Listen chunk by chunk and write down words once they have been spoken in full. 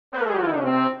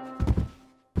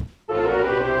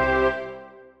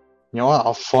know what?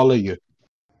 I'll follow you.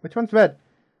 Which one's red?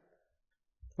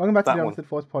 Welcome back to That the one. Unlisted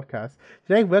Thoughts podcast.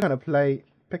 Today we're going to play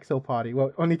Pixel Party.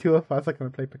 Well, only two of us are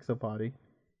going to play Pixel Party.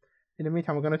 In the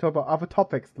meantime, we're going to talk about other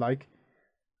topics like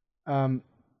my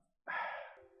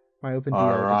open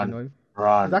DL.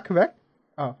 Run. Is that correct?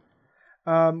 Oh.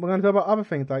 We're going to talk about other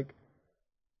things like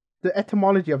the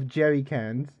etymology of jerry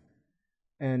cans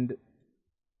and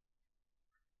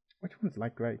which one's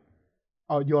light grey?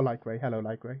 Oh, you're light grey. Hello,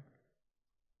 light grey.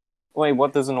 Wait,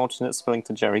 what is an alternate spelling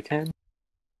to jerry can?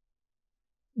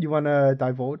 You want to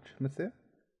divulge, Monsieur?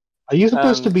 Are you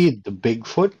supposed to be the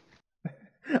Bigfoot?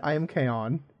 I am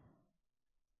Kaon.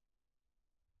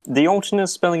 The alternate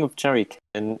spelling of jerry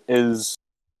can is,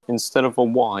 instead of a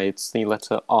Y, it's the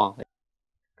letter I.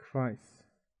 Christ.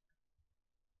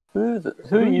 Who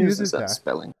Who uses uses that that?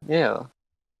 spelling? Yeah.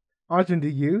 Arjun, do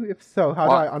you? If so, how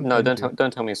What? do I unfriend No, you?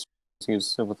 don't tell me it's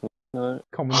used with no.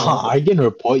 Common I can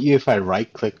report you if I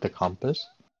right-click the compass.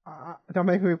 Don't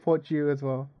make me report you as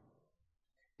well.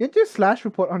 You do /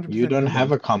 report 100%. You don't human.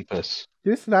 have a compass.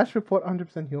 Do / report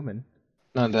 100% human.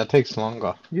 No, that takes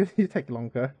longer. You take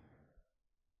longer.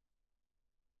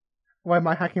 Why am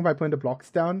I hacking by putting the blocks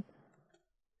down?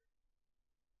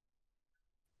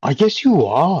 I guess you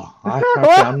are.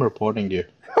 I'm reporting you.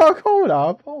 Oh, hold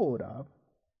up. Oh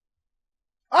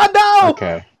no!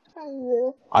 Okay.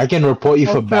 I can report you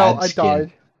for bad skin. I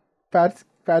died.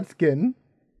 Bad skin.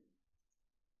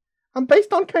 I'm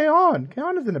based on Kaon.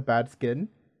 Kaon isn't a bad skin.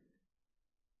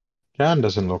 Jan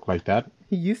doesn't look like that.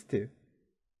 He used to.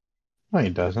 No, he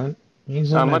doesn't.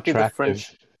 He's It an might be the attractive,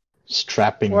 French.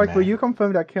 strapping Like, man. will you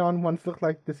confirm that Kaon once looked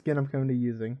like the skin I'm currently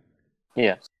using?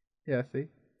 Yes. Yeah, see?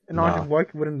 And No. Arjun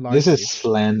wouldn't lie This to is you.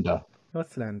 slander. Not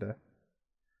slander.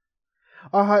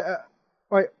 Oh, hi,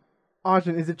 wait,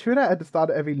 Arjun, is it true that at the start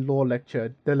of every law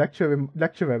lecture, the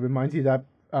lecturer reminds you that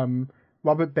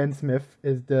Robert Ben Smith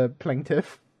is the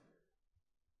plaintiff?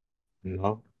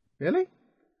 No. Really?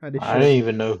 Oh, they I should. don't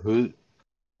even know who.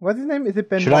 What's his name? Is it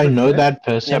Ben Should Robert I know Smith? that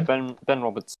person? Yeah, Ben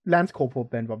Roberts. Lance Corporal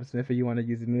Ben Robert Smith, if you want to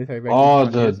use the military rank.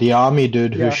 Oh, the army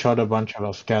dude Yeah. who shot a bunch of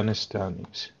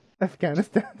Afghanistanis.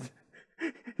 Afghanistan.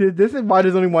 This is why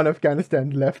there's only one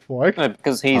Afghanistan left, boy. No,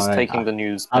 because he's Alright, taking the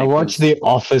news. I watched the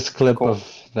Office clip Cool. of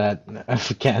that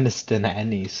Afghanistan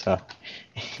Annie, so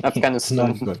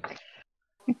Afghanistan. it's not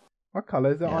good. What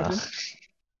color is it, Yeah. Arjun?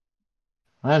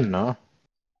 I don't know.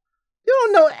 You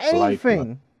don't know Light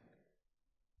anything.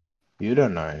 You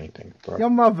don't know anything, bro. Your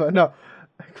mother. No.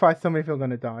 Christ, so many people are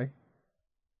gonna die.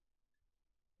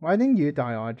 Why didn't you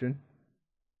die, Arjun?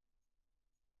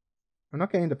 I'm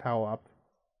not getting the power up.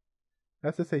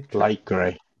 Let's just say Light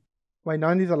grey. Wait,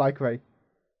 none of these are light grey.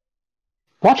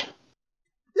 What?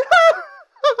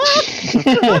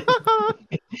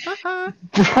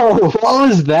 Bro, what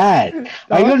was that?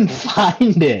 I couldn't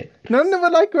find it. None of them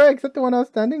are light grey except the one I was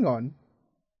standing on.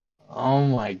 Oh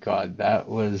my god, that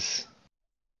was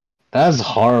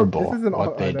horrible This isn't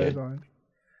what they did.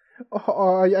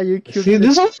 Are you cute? See,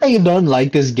 this is why you don't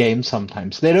like this game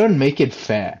sometimes. They don't make it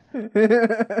fair.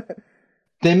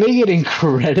 They make it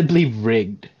incredibly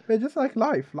rigged. They're just like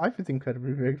life. Life is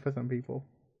incredibly rigged for some people.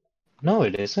 No,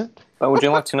 it isn't. But would you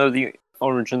like to know the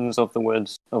origins of the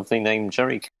words of the name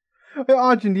jerry? Hey,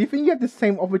 Arjun, do you think you have the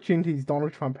same opportunities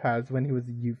Donald Trump has when he was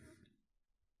a youth?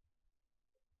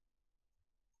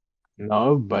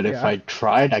 No, but if Yeah. I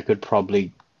tried, I could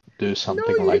probably do something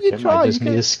you like can him. try. I just You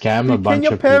need can- to scam a Can bunch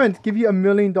your of people. parents give you $1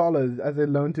 million as a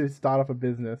loan to start off a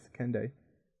business? Can they?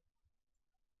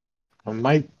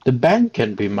 The bank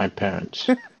can be my parents.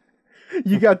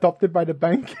 You get adopted by the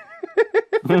bank.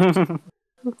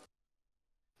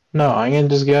 No, I can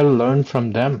just get a loan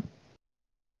from them.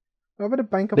 What about the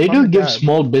bank of They do mom and give dad?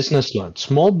 small business loans.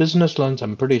 Small business loans,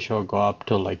 I'm pretty sure, go up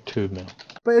to like 2 mil.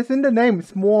 But it's in the name,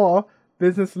 small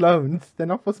business loans. They're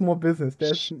not for small business.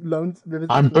 There's loans.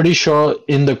 I'm pretty sure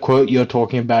in the quote you're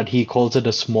talking about, he calls it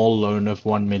a small loan of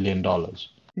 $1 million.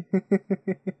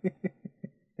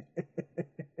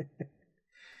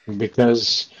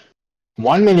 Because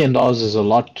 $1 million is a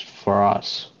lot for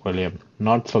us, William,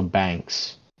 not for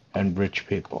banks and rich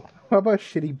people. What about a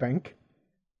shitty bank?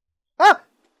 Ah!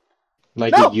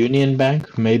 Like No! a Union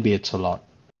Bank, maybe it's a lot.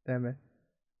 Damn it.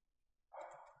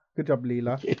 Good job,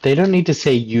 Leela. If they don't need to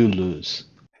say you lose.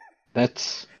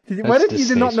 That's Why did you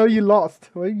do not know distasteful. you lost?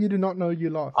 Why you do not know you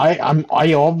lost?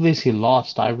 I obviously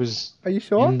lost. I was Are you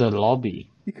sure? in the lobby.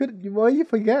 You could. Why you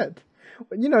forget?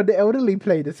 You know, the elderly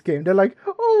play this game. They're like,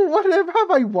 "Oh, what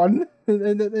have I won?"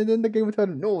 And then the game would tell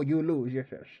them, "No, you lose." Yes.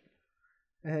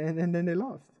 And then they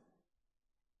lost.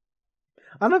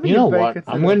 I don't think You know it's very what?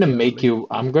 considerate I'm going to of the make elderly. you.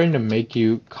 I'm going to make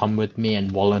you come with me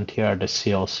and volunteer at a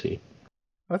CLC.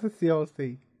 What's a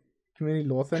CLC? Community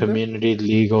law center. Community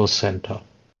Legal Center.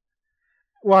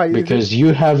 Why? Is it Because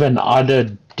you have an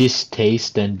utter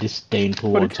distaste and disdain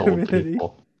for the towards old community?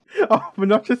 people. Oh, but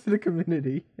not just the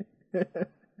community.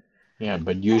 Yeah,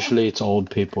 but usually it's old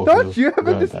people Don't who you have a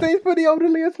go there. disdain for the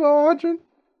elderly as well, Arjun?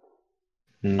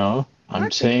 No, I I'm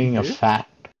think saying you a do.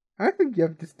 fact. I think you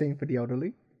have disdain for the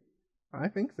elderly. I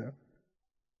think so.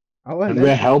 Oh, And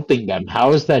we're helping them.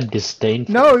 How is that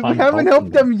disdainful? No, if we I'm haven't helping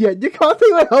helped them yet. You can't say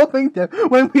we're helping them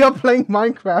when we are playing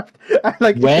Minecraft at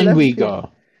like When 11 we p.m. go.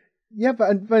 Yeah, but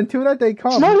until that day It's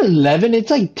comes. not 11,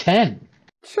 it's like 10.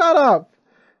 Shut up!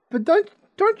 But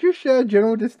don't you share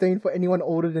general disdain for anyone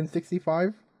older than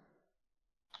 65?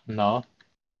 No.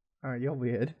 Alright, you're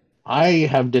weird. I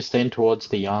have disdain towards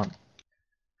the young.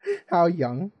 How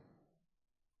young?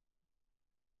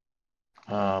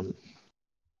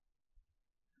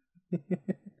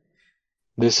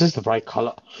 This is the right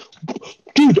color.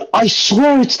 Dude, I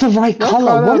swear it's the right You're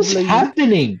color. What is colorblind.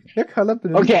 happening? You're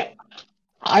colorblind. Okay,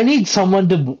 I need someone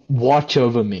to watch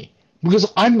over me.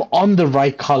 Because I'm on the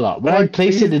right color. When I Right,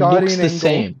 place please, it, it guardian looks the angle.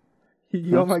 same.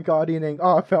 You're my guardian angel.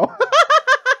 Oh, I fell.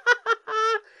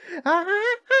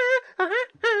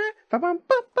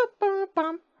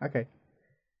 Okay.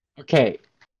 Okay.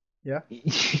 Yeah.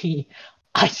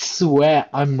 I swear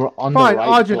I'm on Fine, the right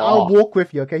Arjun, I'll block. walk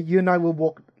with you, okay? You and I will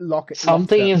walk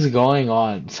Something lockstep. is going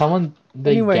on.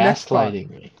 They're Anyway, next part. gaslighting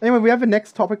me. Anyway, we have a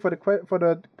next topic for the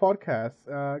podcast.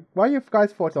 What are your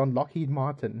guys' thoughts on Lockheed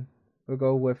Martin? We'll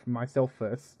go with myself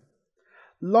first.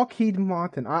 Lockheed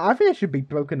Martin. I think it should be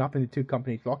broken up into two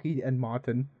companies, Lockheed and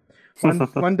Martin.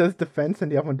 One does defense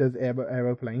and the other one does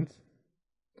aeroplanes.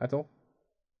 That's all.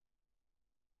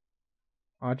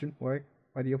 Arjun, what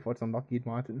are your thoughts on Lockheed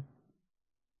Martin?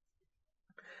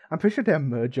 I'm pretty sure they're a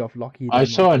merger of Lockheed I and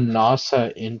saw a Martin.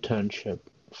 NASA internship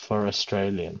for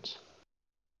Australians.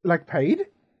 Like paid?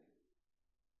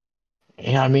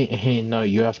 Yeah, I mean, hey, no,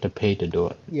 you have to pay to do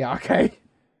it. Yeah, okay.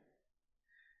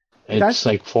 It's That's-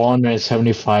 like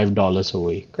 $475 a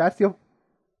week, That's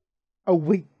a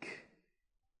week.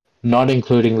 not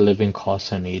including living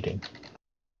costs and eating.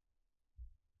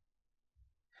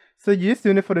 So you're just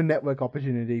doing it for the network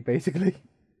opportunity, basically.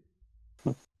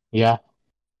 Yeah,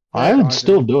 I That's would awesome.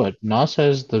 still do it. NASA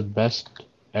is the best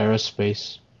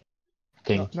aerospace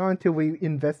thing. Not until we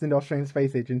invest in the Australian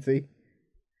Space Agency.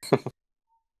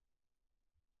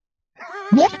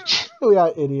 What? We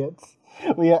are idiots.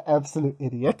 We are absolute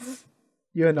idiots.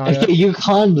 You and I are. You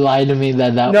can't lie to me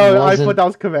that No, I wasn't. thought that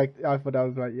was correct. I thought that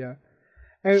was right, yeah.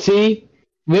 And, See,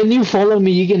 when you follow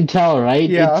me, you can tell, right?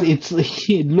 Yeah. It's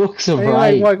it looks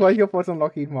anyway, right. what are your thoughts on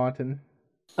Lockheed Martin?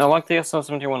 I like the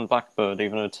SR-71 Blackbird,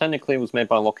 even though technically it was made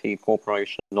by Lockheed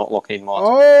Corporation, not Lockheed Martin.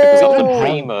 Oh! Because We it's a don't have-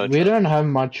 pre-merger. We don't have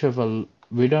much of a.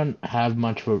 We don't have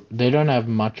much of. They don't have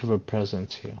much of a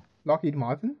presence here. Lockheed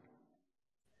Martin?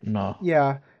 No.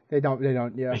 Yeah, they don't,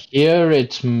 yeah. Here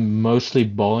it's mostly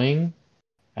Boeing,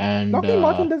 and Lockheed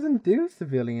Martin doesn't do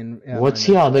civilian what's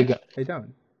airliner the other stuff. guy? They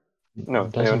don't. No,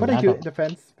 they doesn't don't. But they matter. do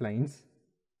defense planes.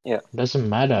 Doesn't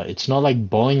matter. It's not like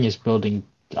Boeing is building.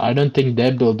 I don't think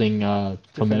they're building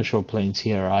commercial planes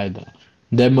here either.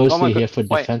 They're mostly God, here for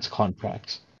wait. defense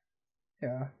contracts.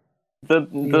 Yeah.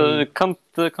 The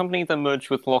company that merged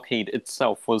with Lockheed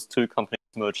itself was two companies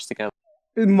merged together.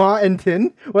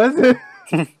 Martin? Was it?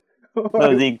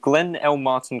 No, the Glenn L.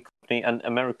 Martin Company and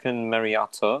American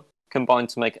Marietta combined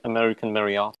to make American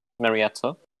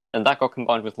Marietta, and that got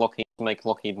combined with Lockheed to make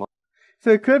Lockheed Martin. So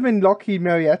it could have been Lockheed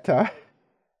Marietta.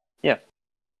 Yeah.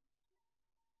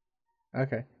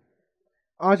 Okay.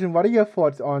 Arjun, what are your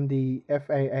thoughts on the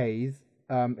FAA's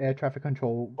air traffic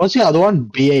control? What's the other one?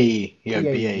 BAE. Yeah,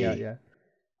 BAE, BAE. Yeah.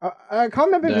 I can't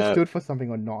remember if it The- stood for something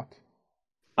or not.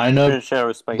 I know. British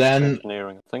Aerospace then-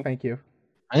 Engineering, I think. Thank you.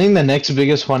 I think the next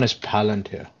biggest one is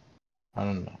Palantir. I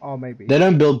don't know. Oh, maybe. They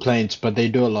don't build planes, but they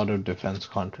do a lot of defense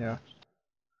contracts.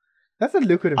 That's a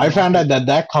lucrative. I found market. out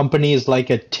that company is like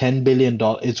a $10 billion.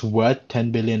 It's worth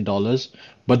 $10 billion,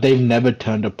 but they've never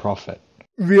turned a profit.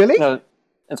 Really? No,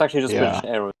 it's actually just Yeah. British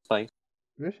Aerospace.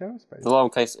 British Aerospace. The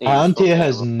lowercase e. Palantir is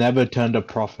has for aero. never turned a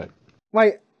profit.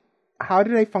 Wait, how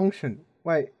do they function?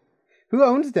 Wait, who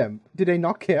owns them? Do they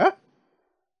not care?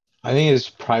 I think it's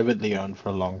privately owned for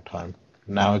a long time.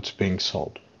 Now it's being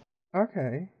sold.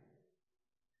 Okay.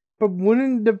 But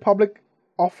wouldn't the public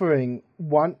offering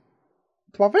want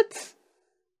profits?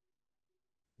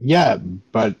 Yeah,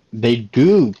 but they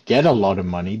do get a lot of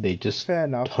money. They just Fair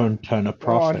enough. don't turn a Oh,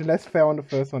 profit. let's fail on the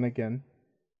first one again.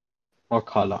 What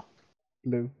color?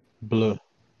 Blue. Blue.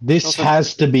 This Also-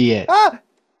 has to be it. Ah!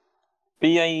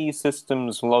 BAE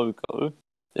Systems logo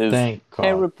is Thank God.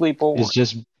 terribly boring. It's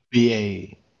just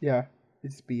BAE. Yeah,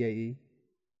 it's BAE.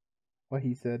 What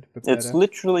he said, but It's better.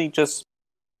 literally just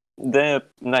their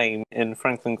name in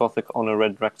Franklin Gothic on a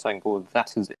red rectangle.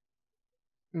 That is it.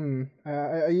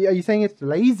 Are you saying it's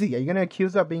lazy? Are you going to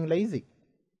accuse that of being lazy?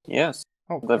 Yes.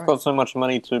 Oh, They've Christ. got so much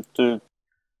money to do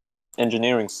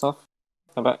engineering stuff.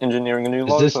 How about engineering a new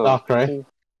Is this logo? Dark Ray?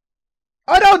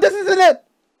 Oh no, this isn't it!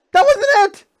 That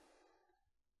wasn't it!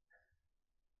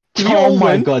 Did we Oh all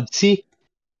my win? god, see?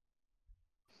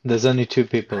 There's only 2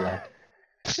 people left.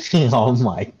 Oh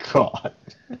my god.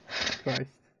 Christ.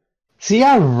 See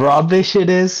how rubbish it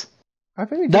is? I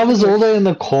think we That just was become all a there in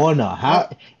the corner.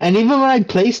 How? And even when I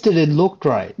placed it, it looked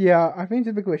right. Yeah, I think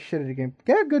typically shit at the game.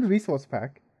 Get a good resource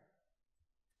pack.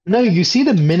 No, you see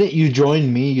the minute you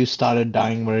joined me, you started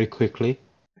dying very quickly.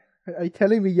 Are you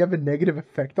telling me you have a negative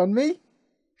effect on me?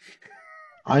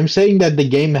 I'm saying that the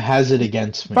game has it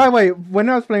against me. By the way, when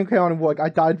I was playing Chaos Walk, I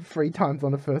died 3 times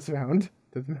on the first round.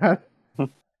 Doesn't matter.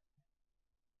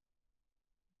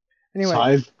 Anyway, So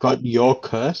I've got your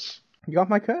curse. you got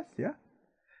my curse, yeah.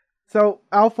 So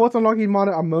our thoughts on Lockheed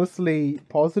Martin are mostly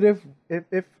positive.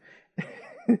 If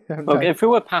Look, if we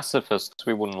were pacifists,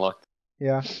 we wouldn't like it.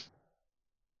 yeah,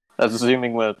 That's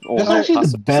assuming we're all That's not actually the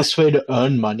pacifists. best way to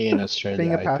earn money in Australia,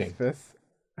 being a I think. pacifist.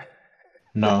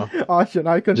 No, Oh shit!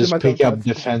 I consider just myself pick up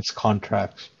pacifist. defense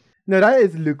contracts. No, that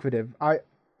is lucrative. I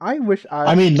wish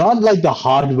I mean, not like the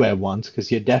hardware ones,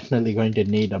 because you're definitely going to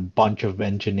need a bunch of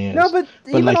engineers. No, but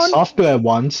even like on software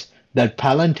ones that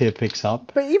Palantir picks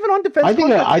up. but even on defense I think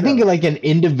contracts, like an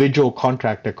individual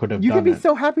contractor could have you done can be it.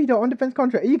 so happy though on defense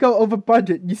contract. You go over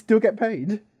budget, you still get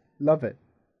paid. Love it.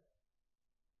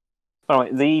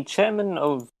 Alright, the chairman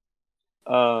of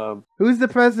Who's the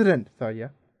president? Sorry, yeah.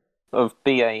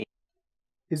 BA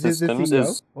Is it the Systems CEO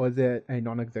is or is it a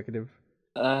non-executive?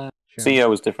 chairman?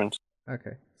 CEO is different,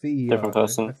 Okay, CEO. different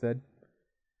person. I said.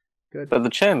 Good. but the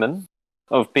chairman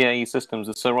of BAE Systems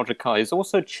is Sir Roger Kai. He's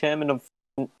also chairman of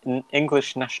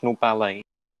English National Ballet.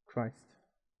 Christ,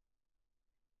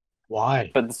 Why?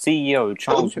 But the CEO,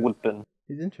 Charles Okay. Woodburn,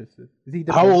 he's interested. Is he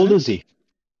the How old president? is he?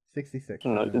 66. I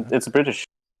don't I know, don't know. it's a British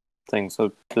thing,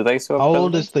 so do they still have How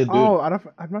old president? is the dude? Oh,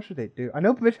 I'm not sure they do. I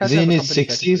know British has Is to he have in a his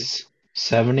company secretary. 60s?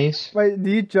 70s? Wait, do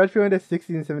you judge people in their 60s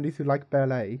and 70s who like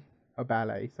ballet? Or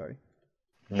ballet, sorry.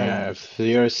 Yeah, if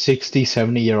you're a 60,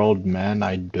 70-year-old man,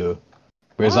 I do.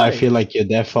 Because I Why? feel like you're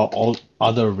there for all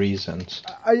other reasons.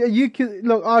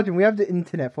 Look, Arjun, we have the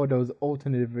internet for those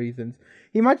alternative reasons.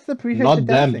 He might just appreciate the Not them.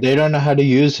 dancing. They don't know how to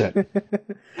use it.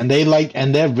 And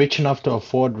they're rich enough to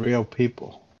afford real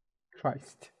people.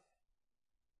 Christ.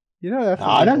 You know that's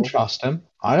I don't illegal. trust them.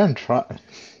 I don't trust.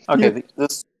 Okay,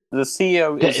 the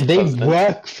CEO is the They president.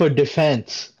 work for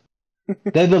defense.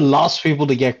 They're the last people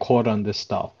to get caught on this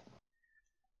stuff.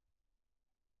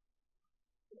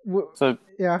 So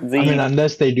Yeah. the I mean,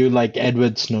 unless they do like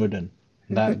Edward Snowden.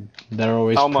 That they're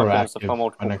always Karl Marx is the proactive former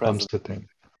when it comes to things.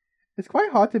 It's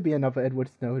quite hard to be another Edward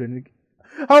Snowden.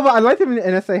 However, I like him in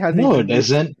NSA has No, it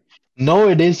isn't. No,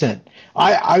 it isn't.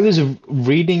 I was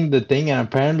reading the thing, and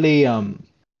apparently, you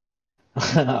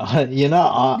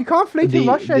know, You can't flee to the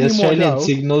Russia anymore, Australian though.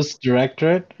 Signals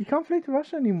Directorate You can't flee to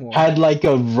Russia anymore. had like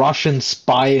a Russian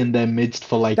spy in their midst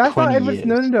for like That's 20 not Edward years.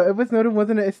 Snowden, though. Edward Snowden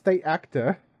wasn't a state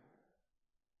actor.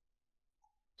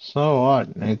 So what?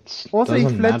 It Also, he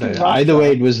doesn't fled to matter. Either Russia.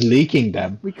 way, it was leaking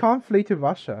them. We can't flee to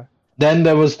Russia. Then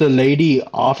there was the lady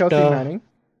after. Chelsea Manning.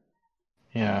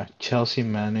 Yeah, Chelsea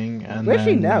Manning, and Where's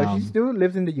she then, now? She still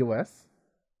lives in the US.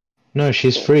 No,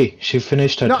 she's free. She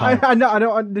finished her No, time. I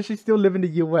don't. Does she still live in the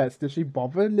US? Does she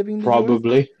bother living in the US?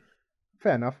 Probably.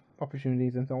 Fair enough.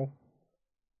 Opportunities and all.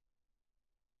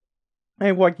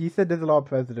 Hey, what you said? There's a lot of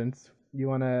presidents. You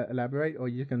want to elaborate, or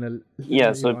you gonna?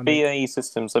 yeah, so BAE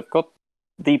Systems, they've got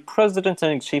the president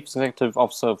and chief executive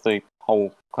officer of the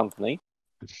whole company,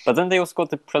 but then they also got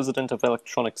the president of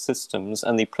electronic systems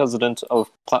and the president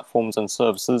of platforms and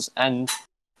services and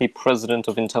the president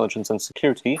of intelligence and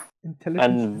security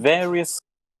and various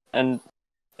and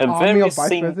a army of various vice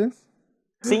presidents.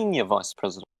 senior vice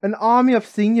president, An army of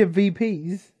senior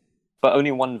VPs. but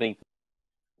only one VP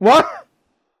What?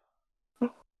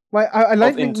 Wait, I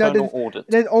like of to think now internal audit.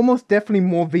 there's almost definitely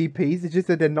more VPs. It's just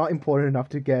that they're not important enough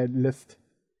to get a list.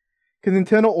 Because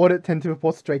internal audit tend to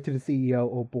report straight to the CEO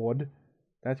or board.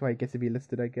 That's why it gets to be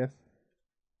listed, I guess.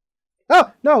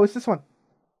 Oh no, it's this one.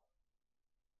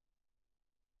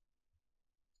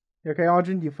 You okay,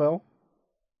 Arjun? You fell?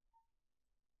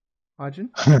 Arjun?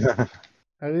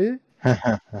 Hey?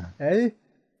 Hey?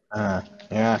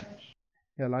 Yeah.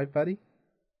 You alive, buddy?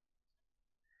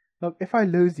 Look, if I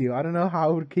lose you, I don't know how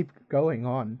I would keep going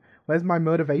on. Where's my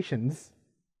motivations?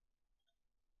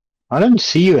 I don't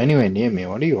see you anywhere near me.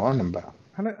 What are you on about?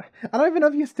 I don't even know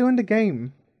if you're still in the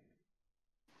game.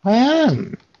 I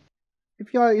am.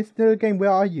 If you are in still a game,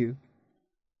 where are you?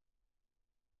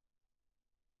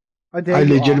 Oh, there I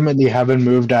you legitimately haven't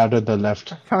moved out of the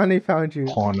left are. I finally found you.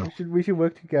 corner. We should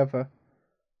work together.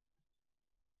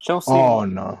 Chelsea Oh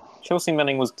no. Chelsea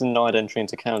Manning was denied entry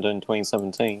into Canada in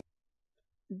 2017.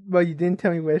 Well, you didn't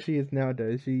tell me where she is now, though.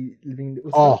 Is she living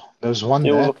in Oh, there's one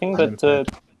Still there. looking, I but haven't heard.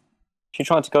 she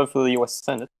tried to go for the US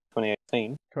Senate in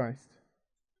 2018. Christ.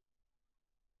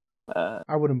 Uh,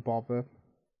 I wouldn't bother.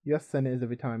 US Senate is a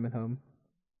retirement home.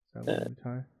 So I wouldn't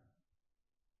retire.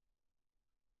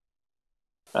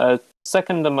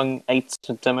 second among 8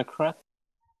 Democrats,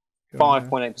 Go ahead.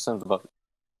 5.8% of the vote.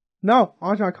 No,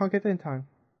 Arjun, I can't get there in time.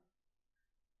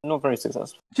 Not very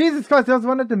successful. Jesus Christ, there was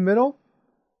one at the middle?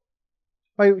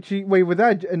 Wait, was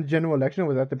that in general election or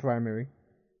was that the primary?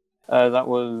 That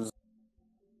was...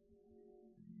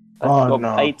 Oh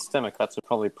no. 8 Democrats are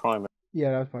probably primary.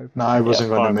 Yeah, that was probably No, I wasn't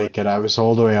going to primary. make it. I was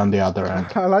all the way on the other end.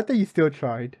 I like that you still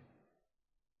tried.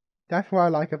 That's what I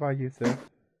like about you, sir.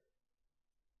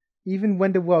 Even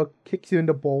when the world kicks you in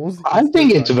the balls. you I still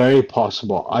think it's try. very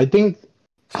possible. I think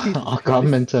Jesus our Christ.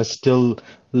 governments are still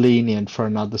lenient for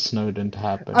another Snowden to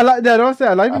happen. I like that also.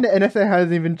 I like when the NSA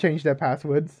hasn't even changed their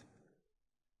passwords.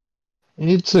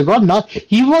 It's got not.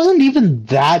 He wasn't even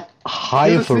that high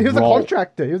He of a was a role.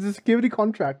 contractor. He was a security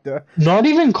contractor. Not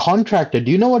even contractor.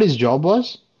 Do you know what his job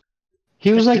was?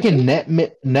 He was like a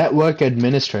network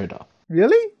administrator.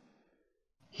 Really?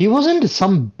 He wasn't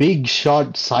some big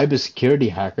shot cybersecurity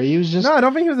hacker. He was just. No, I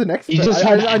don't think he was an expert. He just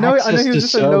had I know access he was to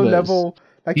just a low servers. level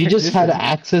like He just had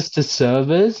technician. access to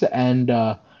servers and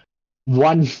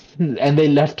and they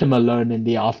left him alone in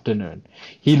the afternoon.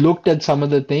 He looked at some of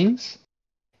the things.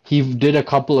 He did a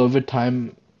couple over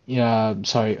country,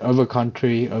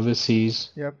 overseas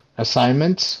Yep.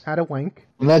 assignments. Had a wank.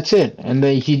 And that's it. And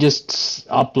then he just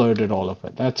uploaded all of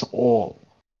it. That's all.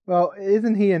 Well,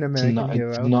 isn't he an It's American not,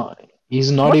 hero? he's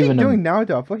not What's even he doing now,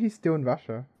 though? I thought he's still in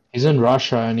Russia. he's in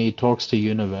Russia and he talks to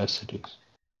universities.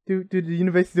 Do the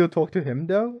university still talk to him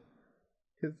though?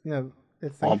 Because there's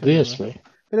sanctions Obviously.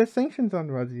 but there's sanctions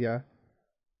on Russia.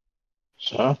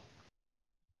 So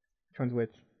Which one's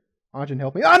which? Arjun,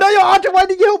 help me! Oh no, you Arjun! Why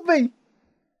did you help me?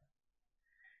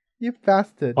 You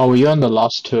bastard! oh, you're on the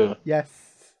last two. Yes.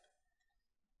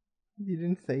 You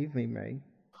didn't save me, mate.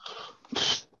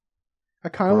 I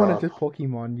kind of want to just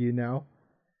Pokemon you now.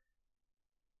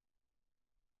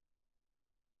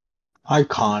 I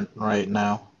can't right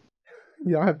now.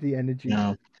 You don't have the energy.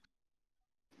 No.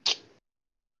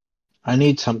 I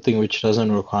need something which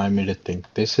doesn't require me to think.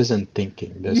 This isn't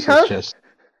thinking. This Yeah. is just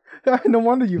No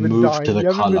wonder you've been move dying. to the You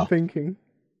haven't color. been thinking.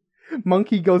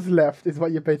 Monkey goes left is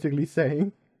what you're basically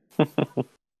saying.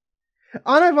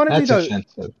 Unironically That's though,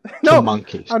 offensive no, to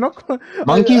monkeys. I'm not.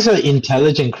 Monkeys are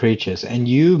intelligent creatures, and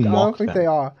you I don't mock think them. they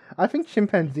are. I think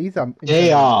chimpanzees are.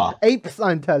 They intelligent. are. Apes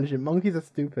are intelligent. Monkeys are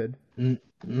stupid.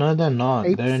 No, they're not.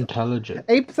 Apes- They're intelligent.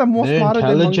 Apes are more They're smarter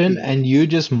than intelligent, monkeys. and you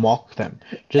just mock them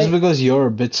just because you're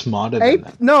a bit smarter than Apes?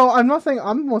 them. No, I'm not saying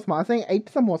I'm more smart. I'm saying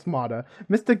apes are more smarter.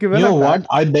 Mr. Gorilla. You know what?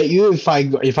 I bet you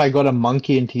if I got a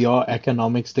monkey into your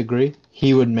economics degree,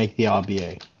 he would make the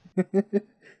RBA.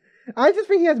 I just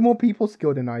think he has more people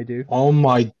skill than I do. Oh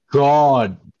my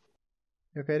god!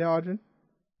 You okay there, Arjun?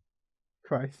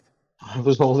 Christ. I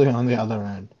was holding on the other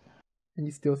end. And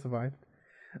you still survived.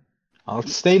 I'll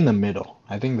stay in the middle.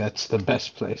 I think that's the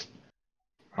best place.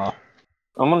 Oh.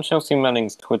 I'm on Chelsea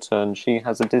Manning's Twitter, and she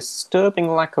has a disturbing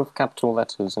lack of capital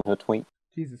letters in her tweet.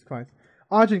 Jesus Christ.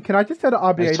 Arjun, can I just tell the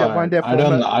RBA that one day I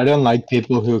don't like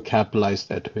people who capitalize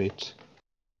their tweets.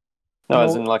 No,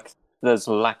 as in like there's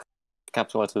a lack of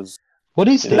capital letters. What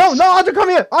is this? No, Arjun, come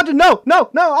here! Arjun, no,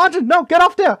 Arjun, no, get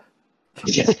off there!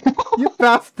 You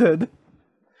bastard!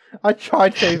 I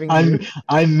tried saving you.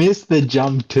 I missed the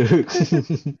jump too.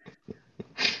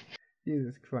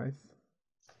 Jesus Christ.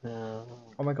 No.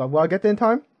 Oh my god, will I get there in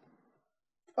time?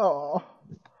 Oh.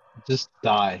 Just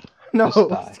die. No, Just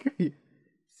die. screw you.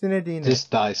 Sinadina.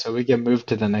 Just die so we can move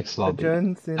to the next lobby.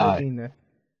 Adjourn Sinadina.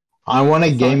 I want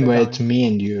a game where dying. it's me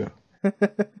and you.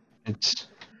 It's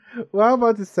What I'm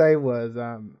about to say was,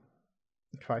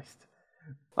 Christ.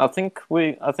 I think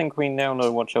we now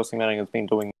know what Chelsea Manning has been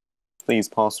doing these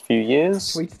past few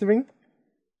years. Tweetstering?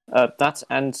 That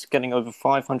and getting over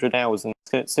 500 hours in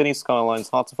City Skylines,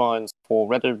 Hearts of Irons 4,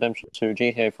 Red Dead Redemption 2,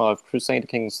 GTA 5, Crusader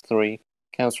Kings 3,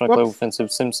 Counter-Strike Global Whoops. Offensive,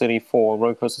 SimCity 4,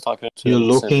 Roller Coaster Tycoon 2. you're and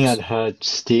looking Sims. at her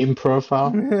Steam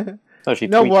profile. No, she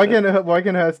No, tweeted why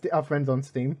can our friends on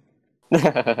Steam?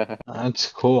 it.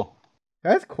 That's cool.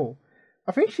 That's cool.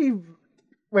 I think she...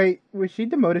 Wait, was she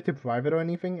demoted to private or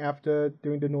anything after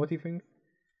doing the naughty things?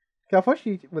 'Cause I thought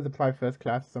she was a private first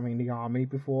class or something in the army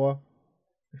before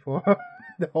before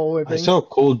the whole I thing. saw a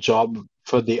cool job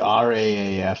for the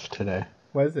RAAF today.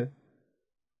 What is it?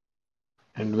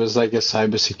 It was like a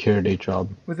cybersecurity job.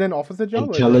 Was it an officer job?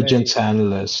 Intelligence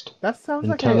analyst. That doesn't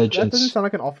Intelligence. sound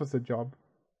like an officer job.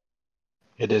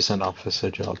 It is an officer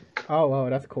job. Oh,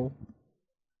 that's cool.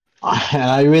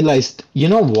 I realized, you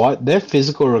know what? Their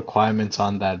physical requirements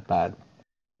aren't that bad.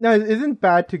 No, it isn't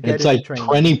bad to get It's into like training.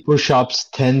 20 push-ups,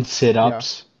 10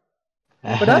 sit-ups.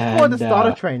 But that's for the and, start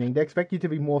of training. They expect you to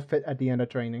be more fit at the end of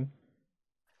training.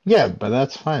 Yeah, but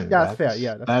that's fine. Yeah, that's fair.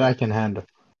 Yeah, that's that fair. I can handle.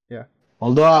 Yeah.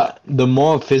 Although the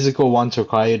more physical ones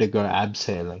require you to go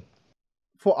abseiling.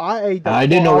 For IA, And I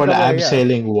didn't know what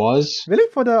abseiling was.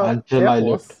 Really, for the until Air I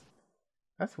Force?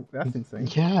 looked. That's insane.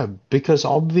 Yeah, because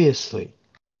obviously.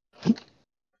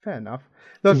 Fair enough.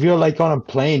 Look, if you're like on a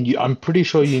plane, I'm pretty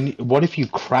sure you need. What if you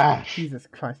crash? Jesus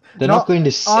Christ! They're not going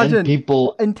to send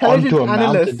people onto a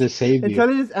mountain to save you.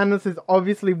 Intelligence analyst is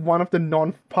obviously one of the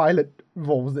non-pilot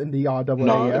roles in the RAAF.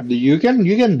 No, you can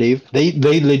leave.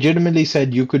 They legitimately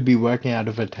said you could be working out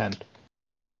of a tent.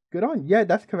 Good on. Yeah,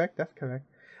 that's correct. That's correct.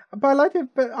 But I like it.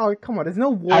 But oh, come on, there's no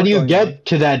war. How do you get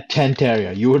to that tent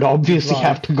area? You would obviously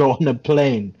have to go on a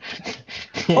plane.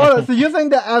 Oh, so you're saying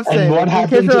that abseiling? And what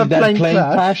happens if that plane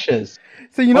crashes?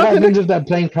 So you're what not happens if that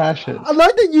plane crashes? I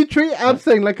like that you treat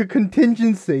abseiling like a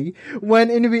contingency when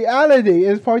in reality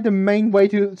it's probably the main way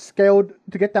to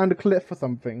get down the cliff or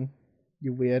something.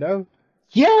 You weirdo.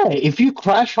 Yeah, if you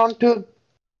crash onto a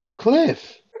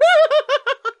cliff.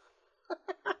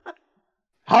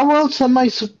 How else am I?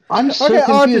 I'm so confused.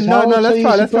 Arjun, no, let's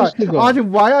try.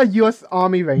 Arjun, why are U.S.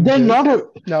 Army Rangers? They're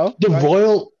not the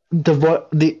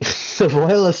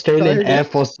Royal Australian Air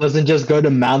Force doesn't just go to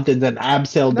mountains and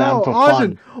abseil down for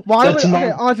Arjun, fun. That's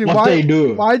not what they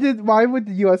do. Why would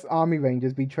the U.S. Army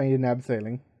Rangers be trained in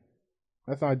abseiling?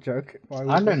 That's not a joke.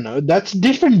 I don't know. That's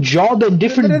different job and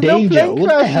different danger. No what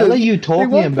the hell are you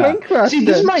talking about? See,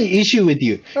 this is my issue with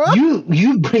you. Huh?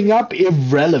 You bring up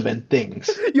irrelevant things.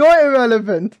 You're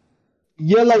irrelevant.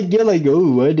 You're like,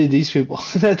 oh, where did these people?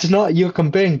 That's not. You're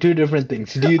comparing two different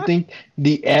things. Do you think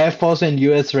the Air Force and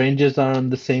U.S. Rangers are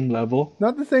on the same level?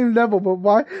 Not the same level, but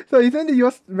why? So you saying the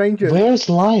U.S. Rangers? Where's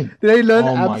Lime? Did they learn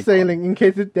abseiling in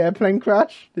case the airplane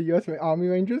crash? The U.S. Army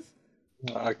Rangers?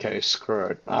 Okay, screw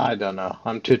it. I don't know.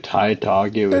 I'm too tired to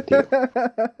argue with you.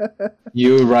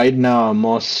 You right now are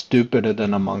more stupider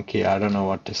than a monkey. I don't know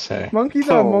what to say. Monkeys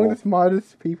are among the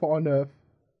smartest people on Earth.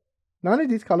 None of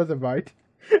these colors are right.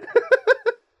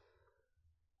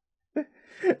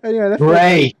 Anyway,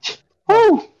 Great!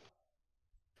 Woo!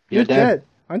 You're dead.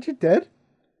 Aren't you dead?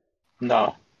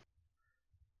 No.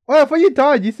 Well, I thought you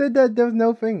died. You said that there was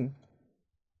no thing.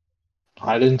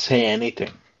 I didn't say anything.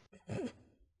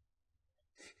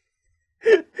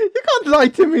 You can't lie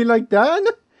to me like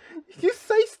that. You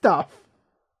say stuff.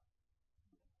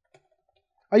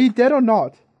 Are you dead or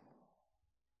not?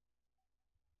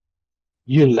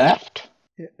 You left?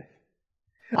 Yeah.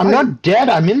 I'm not dead.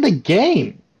 I'm in the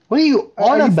game. What are you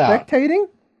on about? Spectating?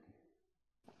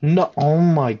 No. Oh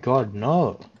my god,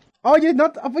 no. Oh, you're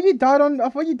not. I thought you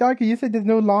died because you said there's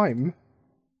no lime.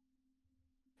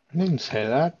 I didn't say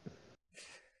that.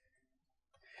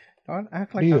 Don't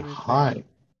act like you're high.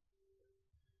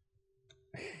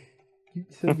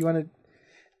 So you wanna?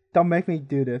 Don't make me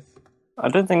do this. I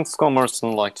don't think Scott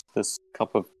Morrison liked this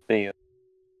cup of beer.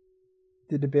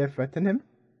 Did the beer threaten him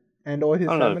and all his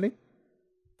family? No.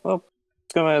 Well,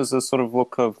 Scott has a sort of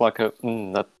look of like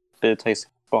that beer tastes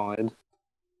expired.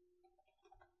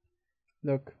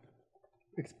 Look,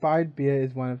 expired beer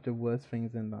is one of the worst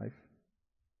things in life.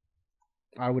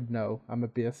 I would know. I'm a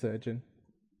beer surgeon.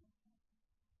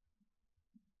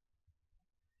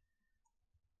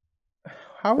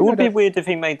 It would be weird if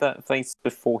he made that face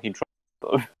before he drank,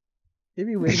 though. It'd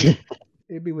be weird.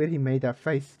 It'd be weird he made that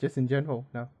face just in general.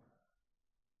 No.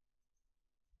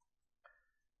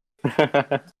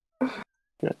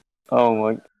 Oh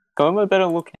my God! I better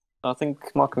look. I think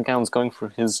Mark McGowan's going for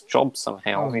his job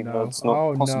somehow. It's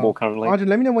not possible currently. Arjun,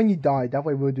 let me know when you die. That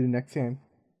way we'll do the next game.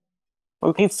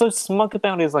 Look, he's so smug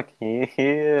about it. He's like,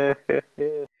 yeah.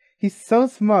 He's so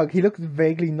smug. He looks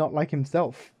vaguely not like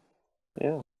himself.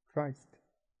 Yeah. Christ.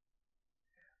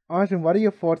 Arjun, what are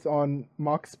your thoughts on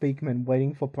Mark Speakman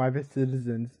waiting for private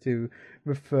citizens to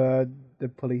refer the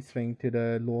police thing to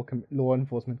the law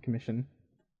enforcement commission?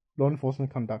 Law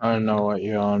enforcement conduct. I don't know what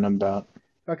you're on about.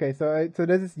 Okay, so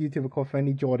there's this YouTuber called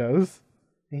Friendly Jordos.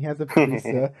 He has a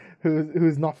producer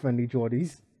who's not Friendly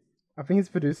Jordies. I think his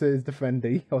producer is the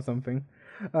Friendly or something.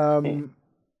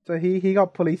 So he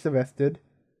got police arrested,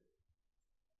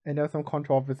 and there was some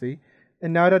controversy.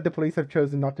 And now that the police have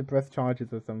chosen not to press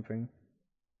charges or something,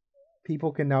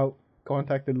 people can now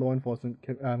contacted Law Enforcement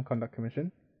Conduct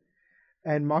Commission,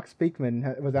 and Mark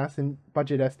Speakman was asking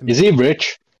budget estimates. Is he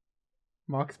rich?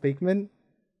 Mark Speakman,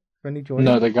 when he joined.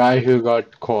 No, the guy who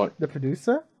got caught. The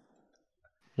producer.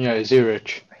 Yeah, is he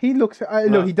rich? He looks. No.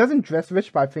 No, he doesn't dress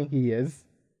rich, but I think he is.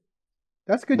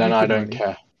 That's good. Then YouTube I don't money.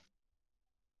 care.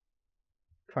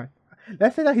 Fine.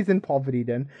 Let's say that he's in poverty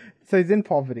then. So he's in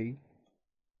poverty.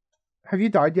 Have you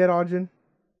died yet, Arjun?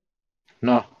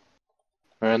 No.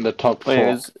 We're in the top 4. Wait,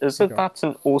 is it Okay. that,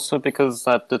 and also because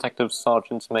that detective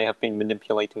sergeants may have been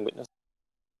manipulating witnesses?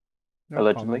 No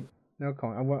Allegedly. comment. No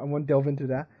comment. I won't delve into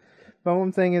that. But what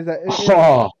I'm saying is that...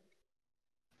 Oh!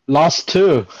 Last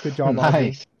 2. Good job, Arjun.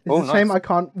 Nice. It's Oh, a shame nice. I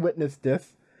can't witness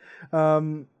this.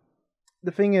 The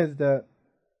thing is that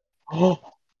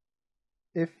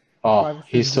if Oh, private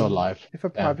he's still citizen- alive. if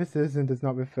a Yeah. private citizen does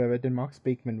not refer it, then Mark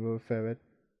Speakman will refer it,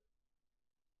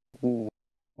 Ooh.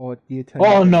 or the attorney.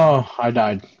 Oh no, I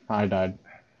died.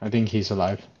 I think he's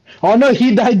alive. Oh no,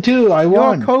 he died too. I You're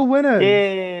won. co-winner.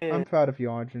 Yeah. I'm proud of you,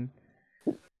 Arjun.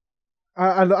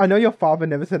 I know your father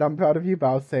never said I'm proud of you, but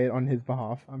I'll say it on his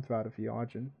behalf. I'm proud of you,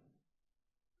 Arjun.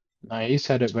 No, he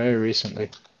said it very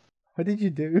recently. What did you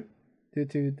do?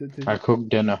 I cooked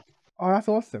dinner. Oh, that's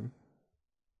awesome.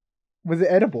 Was it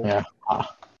edible? Yeah.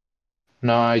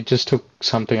 No, I just took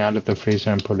something out of the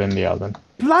freezer and put it in the oven.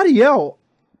 Bloody hell!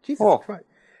 Jesus Oh. Christ.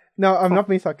 No, I'm not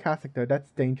being sarcastic though. That's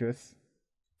dangerous.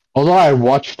 Although I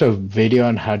watched a video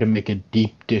on how to make a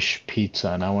deep dish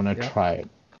pizza and I want to Yeah. try it.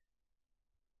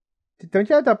 Don't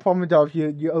you have that problem, Dov?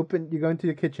 You go into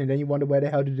your kitchen, then you wonder where the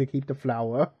hell did they keep the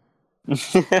flour?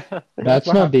 That's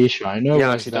what not the issue. I know Yeah, I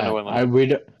what's actually don't know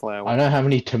that. where I don't have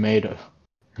any tomato.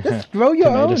 Just grow your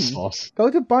Tomato own. sauce. Go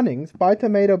to Bunnings, buy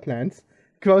tomato plants,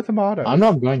 grow tomatoes. I'm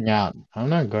not going out.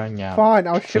 Fine,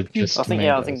 I'll for ship you just I think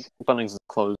tomatoes. Bunnings is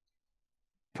closed.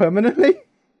 permanently.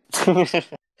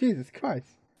 Jesus Christ.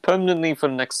 Permanently for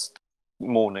next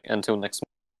morning until next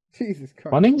Jesus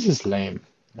Christ. Bunnings is lame.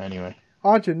 Anyway,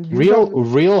 Arjun, you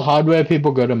real hardware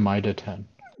people go to Mitre 10.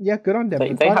 Yeah, good on them.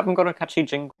 morning. They haven't got a catchy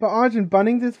jingle. But Arjun,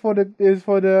 Bunnings is for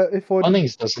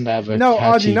Bunnings doesn't have a No, catchy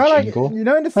Arjun, not like jingle. you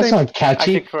know in the That's same. not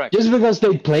catchy. Actually, correct. Just because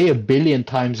they play a billion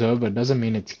times over doesn't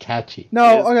mean it's catchy. No,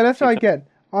 Yes, okay, let's try you again.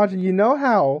 Arjun, you know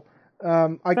how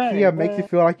IKEA Right, makes you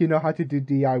feel like you know how to do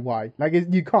DIY. Like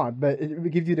you can't, but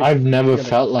it gives you the. I've never feeling.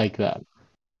 felt like that.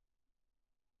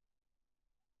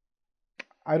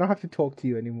 I don't have to talk to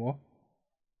you anymore.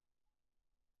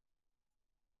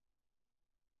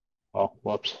 Oh,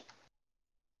 whoops.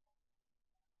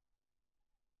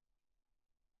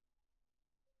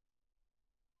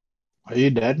 Are you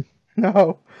dead?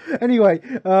 No. Anyway,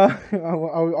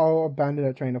 I'll abandon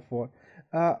that train of thought.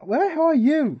 Where the hell are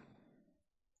you?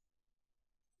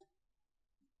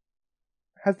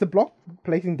 Has the block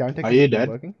placing down technique you been dead?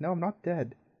 working? No, I'm not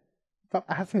dead. Stop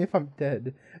asking me if I'm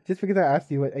dead. Just because I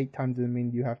asked you 8 times doesn't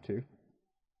mean you have to.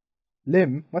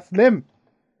 Limb? What's limb?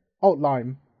 Oh,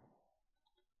 lime.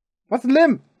 What's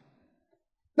limb?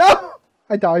 No!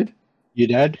 I died. You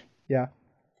dead? Yeah.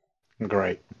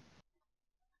 Great.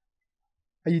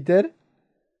 Are you dead?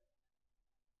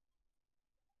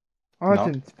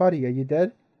 Arjun, Spuddy, are you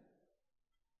dead?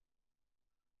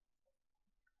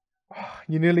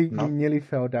 You nearly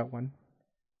failed that one.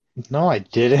 No, I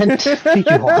didn't. What are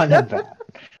you on about?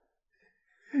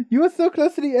 You were so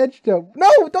close to the edge, though.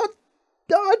 No, don't,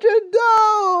 Arjun,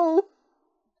 no.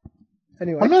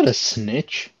 Anyway, I'm not a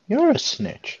snitch. You're a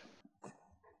snitch.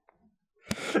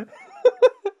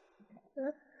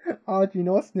 Arjun, you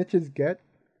know what snitches get?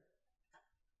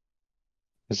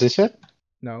 Is this it?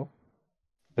 No,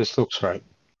 This looks right.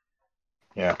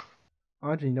 Yeah.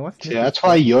 Arjun, you know what snitches? See, that's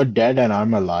why you're dead and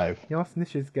I'm alive. You know what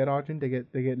snitches get, Arjun? They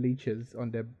get leeches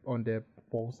on their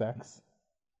ball sacks.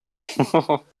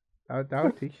 That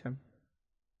would teach them.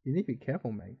 You need to be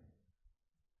careful, mate.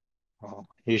 Oh,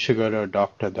 you should go to a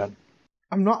doctor then.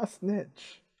 I'm not a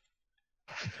snitch.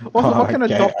 Also, what can a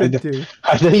Okay. doctor do?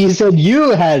 I thought you said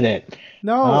you had it.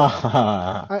 No,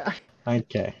 Ah,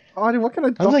 okay. Arjun, what can a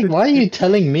I doctor was like, why are do? you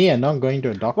telling me and not going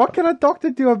to a doctor? What can a doctor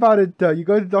do about it, though? You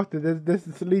go to the doctor,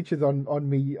 there's leeches on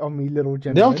me, little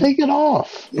They'll gentleman. take it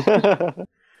off.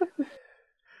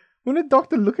 Wouldn't a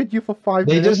doctor look at you for 5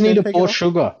 They minutes? just need then to take it pour off?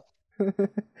 sugar.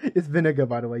 It's vinegar,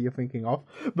 by the way, you're thinking of.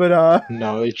 But,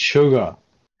 No, it's sugar.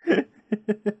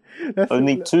 that's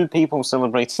Only 2 people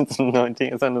celebrated the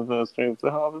 90th anniversary of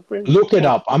the Harvard Bridge. Look it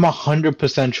up. I'm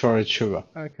 100% sure it's sugar.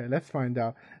 Okay, let's find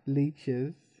out.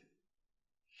 Leeches.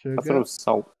 I thought it Sugar. was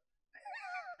salt.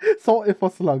 Salt if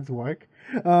for slugs work.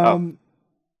 It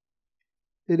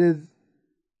is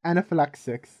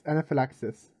anaphylaxis.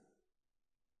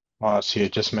 Oh, so you're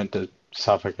just meant to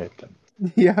suffocate them.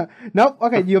 Yeah. Nope.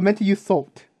 Okay, you're meant to use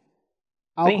salt.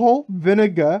 Alcohol,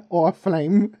 vinegar, or a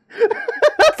flame.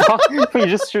 You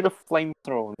just shoot a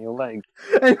flamethrower on your leg.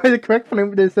 Anyway, the correct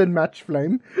flame they said match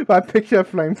flame, but I picture a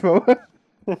flamethrower.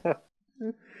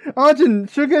 Arjun,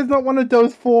 sugar is not one of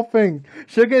those 4 things.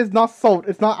 Sugar is not salt,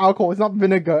 it's not alcohol, it's not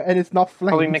vinegar, and it's not flame.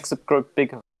 Probably makes it grow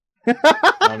bigger. Oh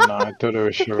no, I thought it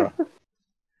was sugar.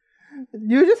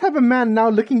 You just have a man now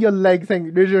licking your leg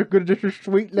saying, this is a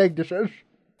sweet leg, this is.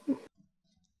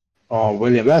 Oh,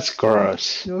 William, that's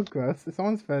gross. You're gross. It's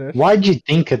someone's fetish. Why'd you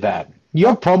think of that?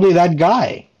 You're probably that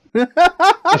guy. The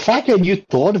fact that you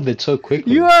thought of it so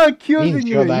quickly You are accusing means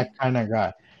me. you're that kind of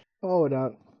guy. Hold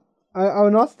on. I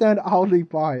will not stand idly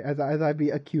by as I be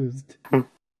accused.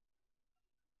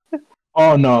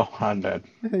 Oh no, I'm dead.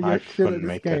 You're I shit at couldn't this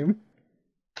make game. it.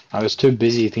 I was too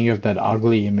busy thinking of that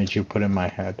ugly image you put in my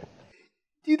head.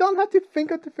 You don't have to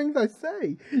think of the things I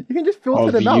say. You can just filter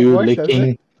Of them out. you Right, does it?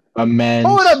 licking a man's...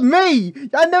 Hold up, me!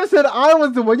 I never said I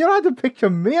was the one. You don't have to picture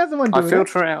me as the one I doing it.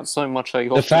 filter out so much.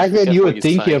 The fact that you would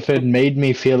think of it made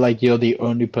me feel like you're the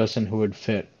only person who would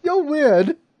fit. You're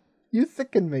weird. You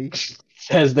sicken me.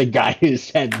 Says the guy who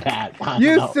said that. I'm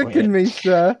You not sicken weird. me,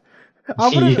 sir.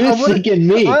 You sicken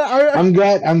me. I- I'm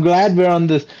glad we're on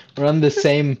the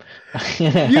same.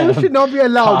 You should not be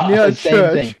allowed near a same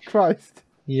church. thing. Christ.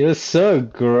 You're so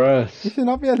gross. You should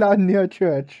not be allowed near a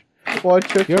church. Or a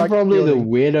church You're probably building. the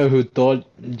weirdo who thought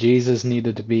Jesus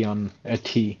needed to be on a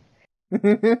T.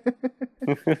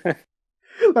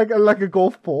 like a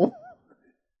golf ball.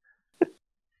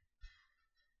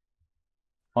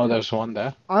 Oh, there's one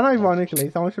there.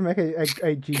 Unironically, someone should make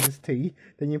a Jesus tee,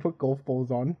 then you put golf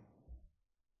balls on.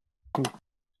 It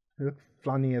looks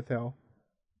funny as hell.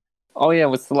 Oh yeah,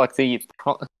 with like the.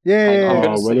 Yeah. I'm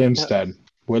gonna Oh, say- William's dead.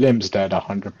 William's dead Which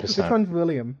 100%. one's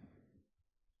William?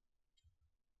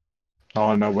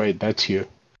 Oh no, wait, that's you.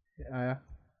 Which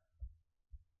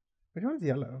one's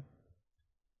yellow?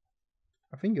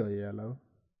 I think you're yellow.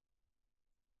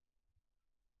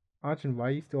 Arjun, why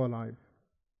are you still alive?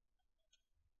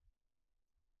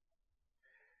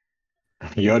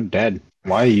 You're dead.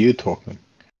 Why are you talking?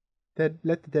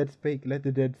 Let the dead speak. Let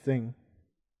the dead sing.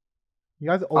 You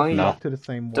guys all I flock to the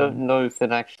same one. Don't know if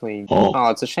it actually. Oh. Oh,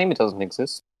 it's a shame it doesn't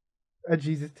exist. A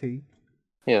Jesus tee.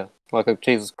 Yeah, like a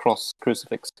Jesus cross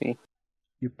crucifix tea.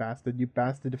 You bastard. You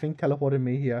bastard. The thing teleported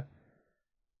me here.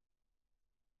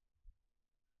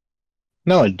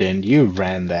 No, it didn't. You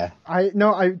ran there. I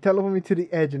teleported me to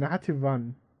the edge and I had to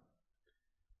run.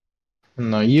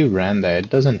 No, you ran there. It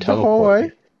doesn't The whole teleport. way?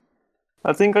 You.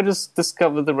 I think I just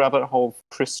discovered the rabbit hole of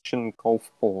Christian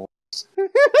golf balls.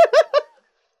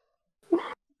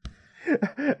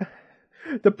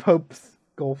 The Pope's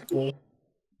golf ball.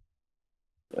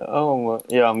 Oh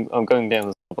yeah, I'm going down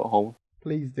this rabbit hole.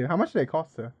 Please do. How much do they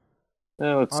cost, sir?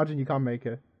 No, it's Arjun, you can't make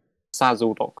it.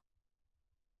 Sazzle Dog.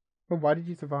 But why did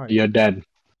you survive? You're dead.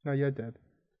 No, you're dead.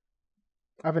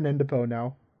 I have an ender pearl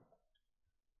now.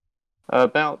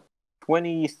 About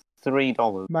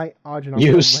 $23. My Arjun, I'm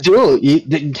You gonna still...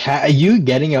 You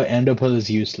getting an ender pearl is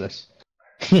useless.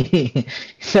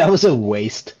 That was a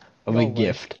waste of No a way.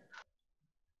 gift.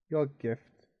 Your gift.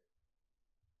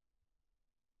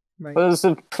 Mate. There's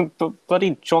a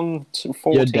bloody John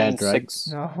You're dead, right?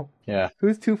 14:6. No. Yeah.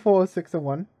 Who's 2, 4, 6, and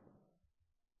 1?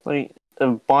 Like a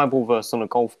Bible verse on a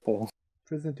golf ball.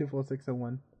 Prison 2, 4, 6, and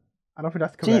 1. I don't think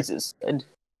that's correct. Jesus. And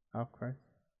Oh, Christ.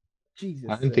 Jesus.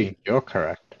 I don't think you're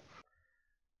correct.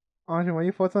 Arjun, what are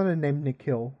your thoughts on the name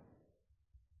Nikhil?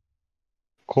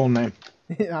 Cool name.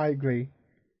 I agree.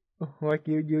 Like,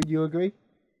 you agree?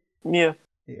 yeah.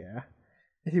 Yeah.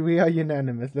 We are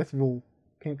unanimous. Let's rule.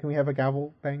 Can we have a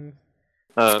gavel bang?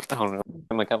 Hold on.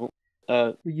 My gavel.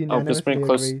 We unanimously bring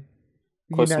close- agree.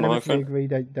 We close to the unanimously microphone.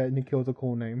 agree that Nikhil's a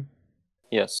cool name.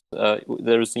 Yes.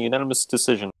 There is a unanimous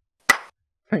decision.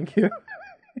 Thank you.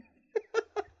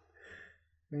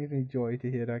 It gives me joy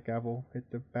to hear that gavel hit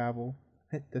the babble,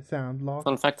 hit the sound lock.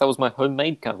 Fun fact: that was my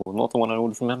homemade gavel, not the one I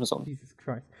ordered from Amazon. Jesus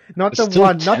Christ! Not It's the still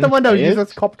one that 10 was players?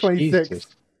 uses COP26. Jesus.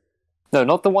 No,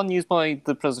 not the one used by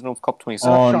the president of COP26.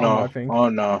 Oh Sean, no. I think. Oh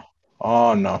no.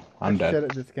 Oh no. I'm Shit dead.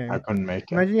 at this game. I couldn't make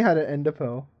it. Imagine you had an ender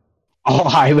pearl. Oh,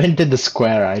 I went to the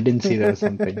square. I didn't see there was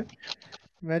something.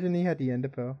 Imagine he had the ender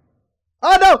pearl.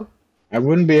 Oh no! I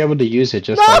wouldn't be able to use it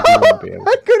just No! like you wouldn't be able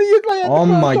I to. couldn't use my ender Oh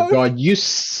pearl. my code. god, you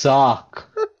suck.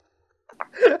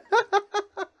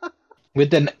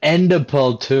 With an ender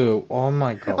pearl too. Oh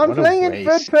my god. I'm what a playing in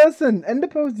waste. third person. Ender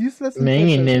pearl's useless in third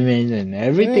person. Amazing.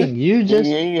 Everything. You just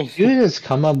Yeah. you just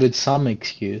come up with some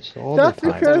excuse all That's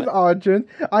the time. because, Arjun,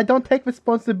 I don't take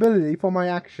responsibility for my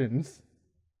actions.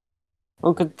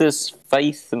 Look at this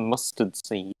faith and mustard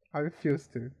seed. I refuse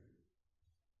to.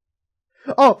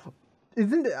 Oh!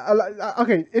 isn't it,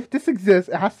 okay? If this exists,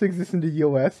 it has to exist in the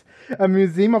US. A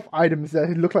museum of items that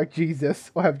look like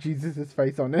Jesus or have Jesus'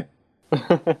 face on it.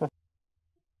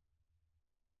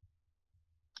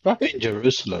 Right? In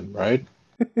Jerusalem, right?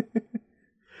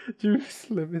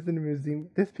 Jerusalem isn't a museum.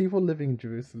 There's people living in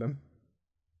Jerusalem.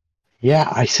 Yeah,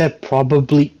 I said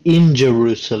probably in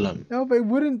Jerusalem. No, but it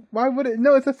wouldn't. Why would it?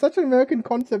 No, it's such an American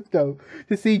concept, though,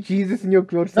 to see Jesus in your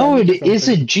grilled No, sandwich. it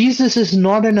isn't. Jesus is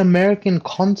not an American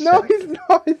concept. No, he's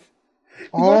not.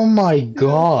 Oh my Shut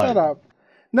God. up.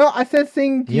 No, I said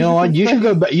seeing Jesus. You know what? You should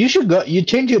go back. You should go. You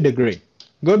change your degree.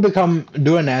 Go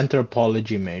do an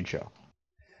anthropology major.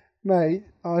 Mate,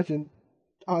 Arjun,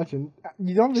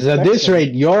 you don't Because respect at this them.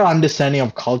 rate, your understanding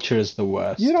of culture is the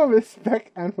worst. You don't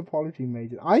respect anthropology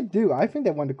majors. I do. I think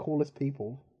they're one of the coolest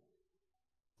people.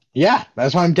 Yeah,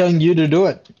 that's why I'm telling you to do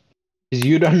it. Because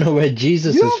you don't know where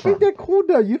Jesus You is don't from. think they're cool,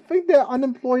 though. You think they're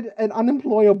unemployed and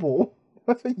unemployable.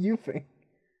 That's what you think.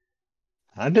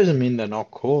 That doesn't mean they're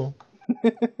not cool.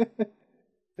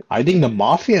 I think the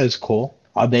mafia is cool.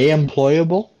 Are they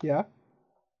employable? Yeah.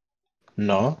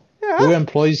 No. Yeah. Who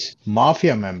employs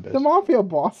mafia members? The mafia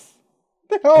boss.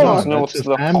 The You hell? No, want to know that's what's a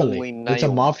the family. holy It's a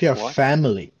nail, mafia what?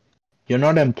 family. You're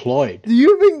not employed. Do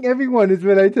you think everyone is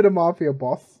related to the mafia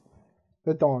boss?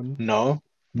 The Don. No.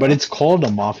 But No? it's called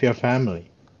a mafia family.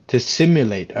 To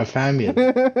simulate a family.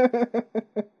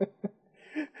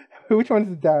 Which one's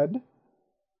the dad?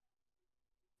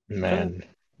 Man.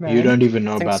 Man. You don't even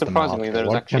know I think about the surprisingly mafia. there is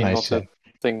What actually can I not say?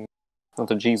 a thing,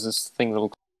 not a Jesus thing that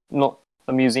look, not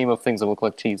a museum of things that look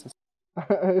like Jesus.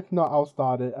 If not, I'll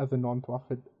start it as a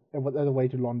non-profit as a way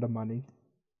to launder money.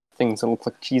 Things that look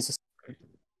like Jesus.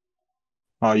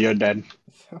 Oh, you're dead.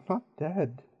 I'm not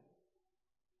dead.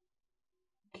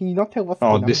 Can you not tell what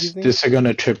Oh, skin I'm this using? is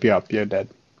gonna trip you up. You're dead.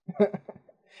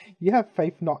 You have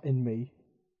faith not in me.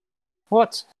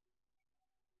 What?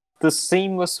 The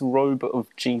seamless robe of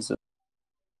Jesus.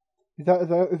 Is that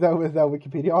a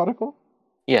Wikipedia article?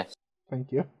 Yes.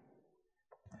 Thank you.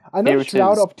 I know Here it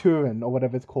Shroud is. of Turin, or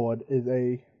whatever it's called, is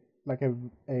a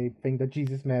thing that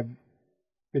Jesus may have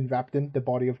been wrapped in, the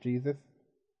body of Jesus.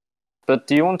 But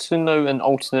do you want to know an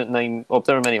alternate name? Well,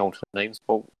 there are many alternate names,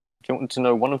 but do you want to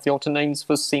know one of the alternate names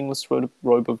for seamless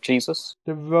robe of Jesus?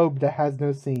 The robe that has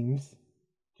no seams.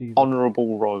 Jesus.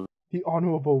 Honorable robe. The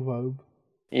honorable robe.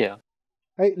 Yeah.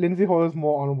 Hey, Lindsay Hoyle's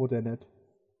more honorable than it.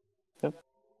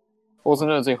 Also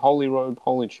known as a holy robe,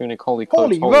 holy tunic, holy coat,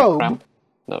 Holy holy robe! crap.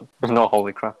 No, not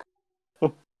holy crap.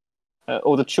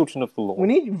 Or the children of the Lord. We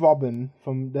need Robin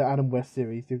from the Adam West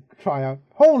series to cry out,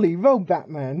 "Holy robe,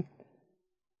 Batman!"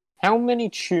 How many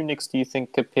tunics do you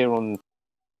think appear on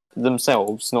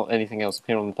themselves, not anything else,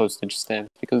 appear on the postage stamp?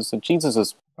 Because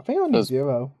Jesus's, I think only Does-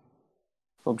 0.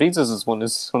 well, Jesus's one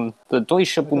is on the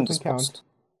Deutsche doesn't Bundespost. count.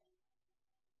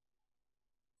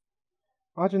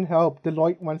 Arjun, help.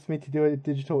 Deloitte wants me to do a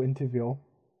digital interview.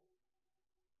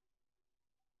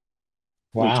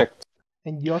 Wow. Reject.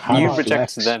 And you're How You to smart.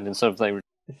 reject flex. them instead of they.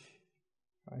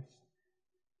 Nice.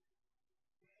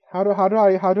 How do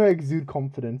I exude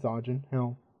confidence, Arjun?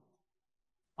 Hell.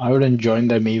 I wouldn't join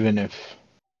them even if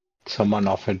someone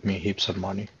offered me heaps of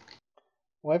money.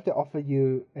 What if they offer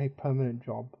you a permanent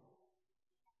job?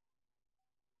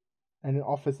 And an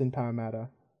office in Parramatta?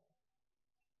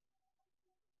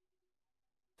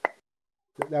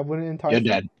 That wouldn't entice You're you?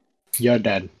 dead. You're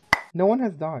dead. No one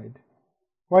has died.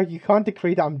 Why, you can't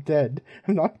decree that I'm dead.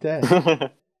 I'm not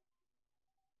dead.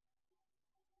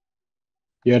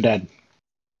 You're dead.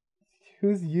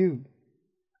 Who's you?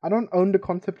 I don't own the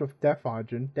concept of death,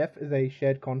 Arjun. Death is a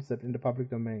shared concept in the public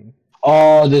domain.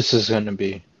 Oh, this is gonna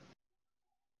be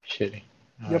shitty.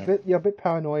 You're a bit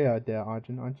paranoia there,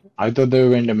 Arjun, aren't you? I thought they were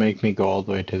going to make me go all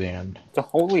the way to the end. The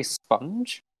holy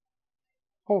sponge?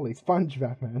 Holy sponge,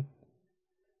 Batman.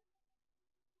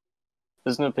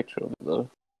 There's no picture of it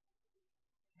though.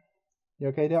 You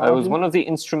okay there, It was Arjun? one of the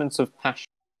instruments of passion.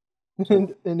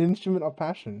 An instrument of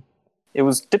passion. It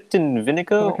was dipped in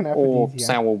vinegar Like an or aphrodisiac.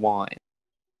 sour wine.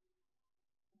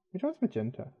 Which one's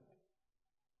magenta?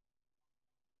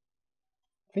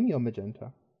 I think you're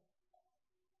magenta.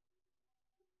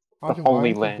 Arjun, why Holy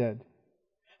aren't you Lamb. dead?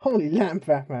 Holy lamp,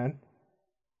 Batman.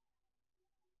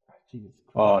 Jesus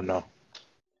Christ. Oh no.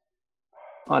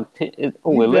 You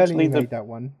Allegedly barely the made that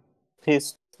one.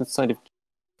 pierced the side of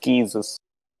Jesus.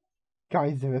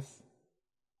 Geysirus.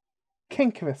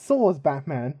 Cankerous sores,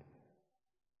 Batman.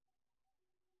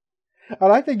 I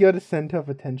like that you're the center of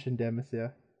attention there,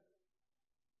 Monsieur.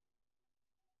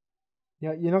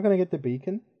 You're not gonna get the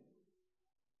beacon?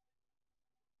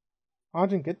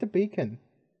 Arjun, get the beacon.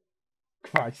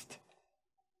 Christ.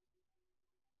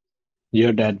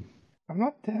 You're dead. I'm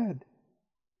not dead.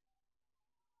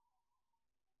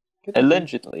 Get the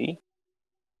Allegedly,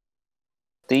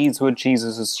 these were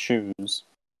Jesus' shoes.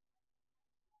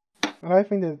 And I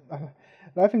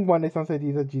think one day someone said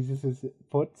these are Jesus'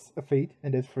 feet,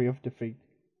 and there's 3 of the feet.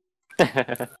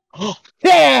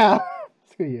 Yeah!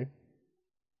 Screw you.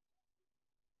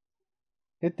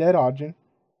 Hit dead, Arjun.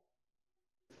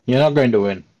 You're not going to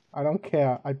win. I don't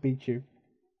care. I beat you.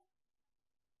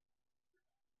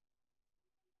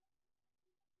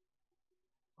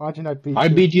 Arjun, I beat you. I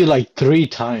beat you like 3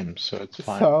 times, so it's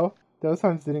fine. So, those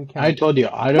times didn't count. I told you,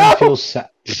 I don't feel sad.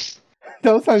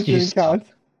 Those times You didn't stop.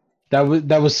 count.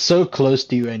 That was so close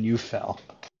to you and you fell.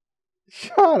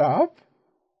 Shut up.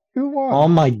 Who won? Oh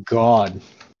my god.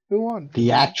 Who won?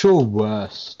 The actual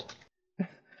worst.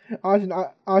 Arjun,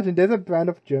 there's a brand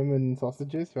of German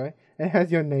sausages, right? It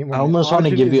has your name on it. I almost want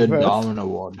to Arjun give you a is worst. Darwin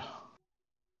Award.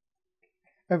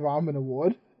 A ramen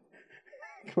award?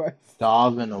 Christ.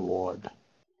 Darwin Award.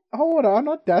 Hold on, I'm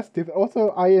not that stupid. Also,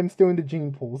 I am still in the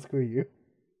gene pool, screw you.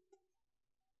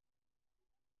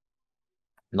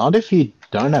 Not if you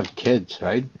don't have kids,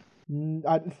 right?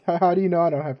 How do you know I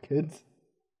don't have kids?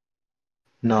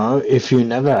 No, if you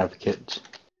never have kids.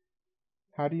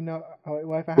 How do you know?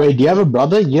 Wait, do you have a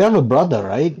brother? You have a brother,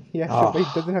 right? Yeah, sure, but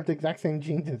he doesn't have the exact same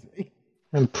genes as me.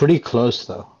 I'm pretty close,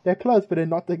 though. They're close, but they're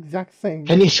not the exact same.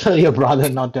 Can you tell your brother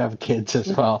not to have kids as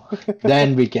well?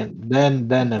 Then we can.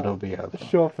 Then it'll be over.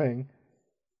 Sure thing.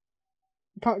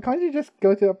 Can't you just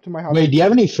go up to my house? Wait, do you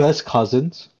have any first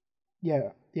cousins? Yeah.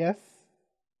 Yes.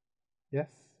 Yes.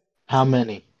 How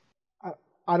many?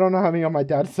 I don't know how many on my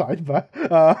dad's side, but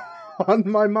on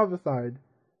my mother's side,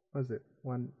 what was it?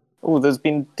 1. Oh, there's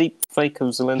been deep fake of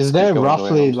Zelensky. Is there going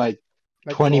roughly around. like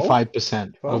 12?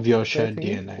 25% 12, of your shared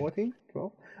 13, DNA? 14,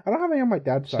 12? I don't have any on my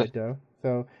dad's So- side though,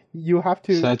 so you have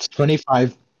to. So that's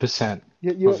 25%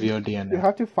 you of your DNA. You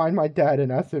have to find my dad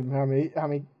and ask him how many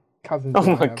cousins.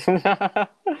 Oh I my have. god.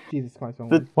 Jesus Christ!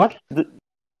 What?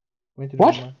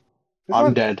 What?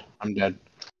 I'm dead. I'm dead.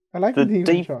 I like The to even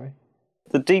deep- try.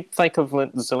 The deep fake of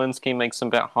Zelensky makes him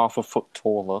about half a foot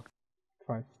taller.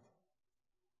 Christ.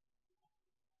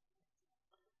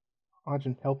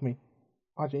 Arjun, help me.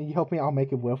 Arjun, you help me, I'll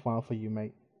make it worthwhile for you,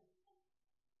 mate.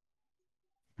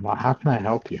 Well, how can I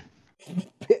help you?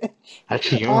 Bitch.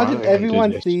 Actually, you're Arjun, right,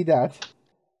 everyone I did see that.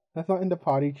 That's not in the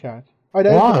party chat. Oh,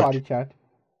 that is What? the party chat.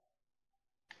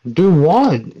 Do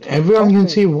what? Everyone can Nothing.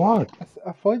 see what?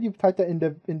 I thought you typed that in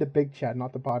the big chat,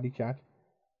 not the party chat.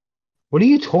 What are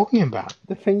you talking about?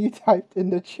 The thing you typed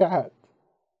in the chat.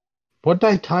 What did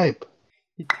I type?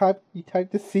 You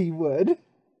typed the C word.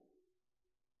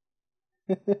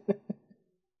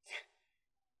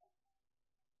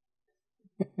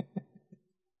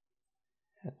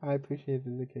 I appreciate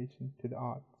the dedication to the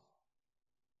arts.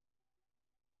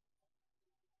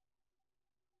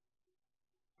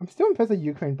 I'm still impressed that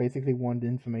Ukraine basically won the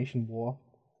information war,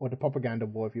 or the propaganda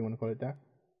war, if you want to call it that.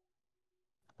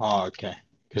 Oh, okay.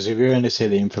 Because if you're going to say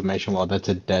the information war, that's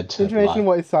a dead set Information lie.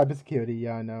 war is cybersecurity,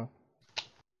 yeah, I know.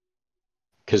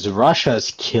 Because Russia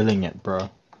is killing it, bro.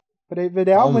 But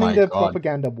they are Oh winning my the God.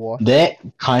 propaganda war. They're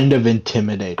kind of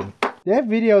intimidating. Their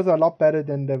videos are a lot better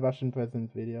than the Russian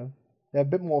president's video. They're a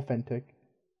bit more authentic.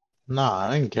 No,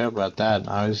 I didn't care about that.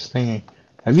 I was thinking,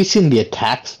 have you seen the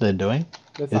attacks they're doing?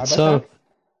 The cyber It's so attacks?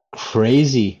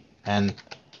 crazy and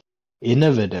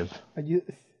innovative. Are you...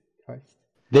 Christ.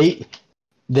 They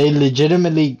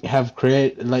legitimately have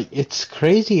created, like, it's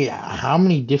crazy how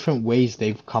many different ways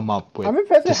they've come up with I'm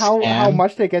impressed to at how scam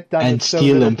much they get done and with so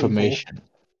steal little information. people.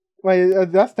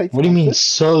 Wait, that's state What do you mean sponsored?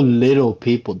 so little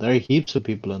people? There are heaps of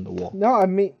people in the war. No, I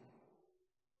mean...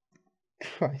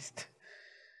 Christ.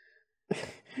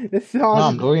 It's No, not...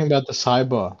 I'm talking about the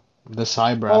cyber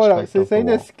Hold on, aspect so of the saying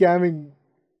they're war. scamming...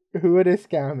 Who are they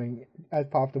scamming as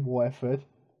part of the war effort?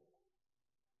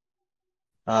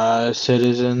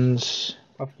 Citizens,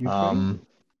 Of Ukraine?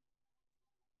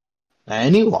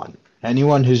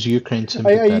 anyone who's Ukraine Are you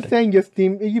sympathetic. saying your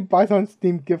Steam... If you buy some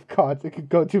Steam gift cards, it could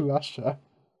go to Russia?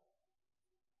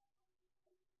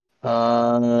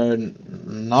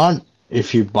 Not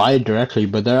if you buy it directly,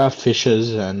 but there are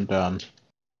phishers and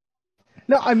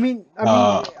No, I mean,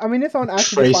 it's on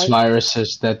actually trace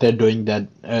viruses that they're doing that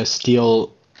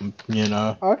steal,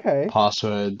 Okay.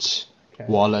 passwords, Okay.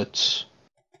 wallets.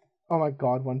 Oh my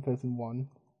god, one person won.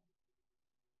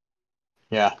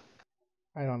 Yeah.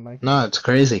 I don't like it. No, it's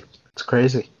crazy. It's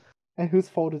crazy. And whose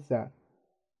fault is that?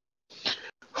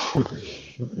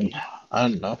 I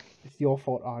don't know. It's your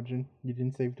fault, Arjun. You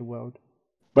didn't save the world.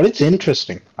 But it's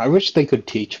interesting. I wish they could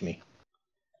teach me.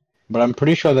 But I'm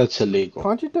pretty sure that's illegal.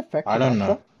 Can't you defect to I don't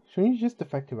Russia? know. Shouldn't you just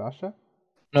defect to Russia?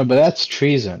 No, but that's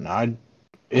treason.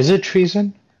 Is it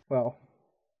treason? Well,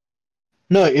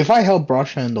 No, if I help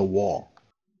Russia in the war.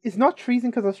 It's not treason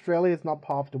because Australia is not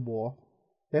part of the war.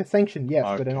 They're sanctioned, yes,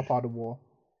 but they're Okay. not part of the war.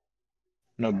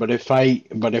 No, but if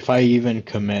I even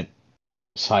commit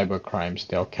cyber crimes,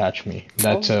 they'll catch me.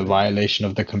 That's a violation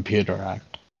of the Computer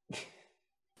Act.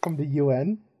 From the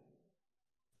UN?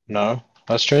 No,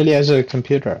 Australia has a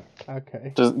Computer Act.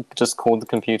 Okay. Just called the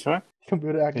Computer Act?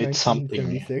 Computer Act It's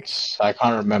 1976. something. I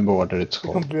can't remember what it's The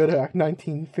called. Computer Act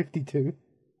 1952.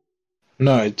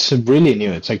 No, it's really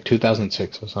new. It's like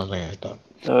 2006 or something like that.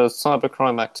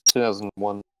 Cybercrime Act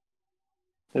 2001.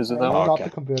 Is it that Not one? Okay. the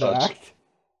Computer So it's- Act.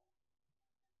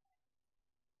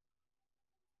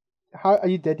 How are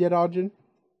you dead yet, Arjun?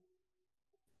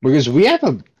 Because we have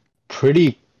a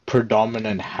pretty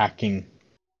predominant hacking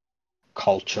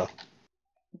culture.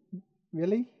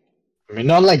 Really? I mean,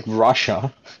 not like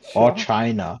Russia or Sure.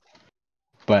 China,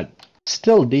 but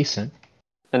still decent.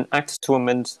 An act to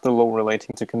amend the law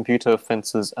relating to computer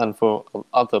offences and for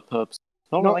other purposes.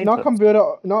 Not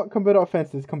computer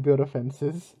offenses, computer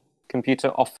offenses.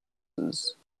 Computer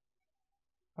offences.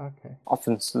 Okay.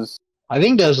 Offences. I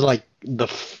think there's like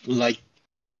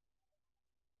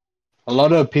a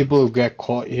lot of people who get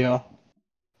caught here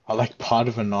are like part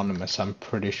of Anonymous, I'm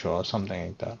pretty sure, or something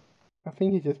like that. I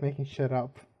think he's just making shit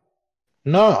up.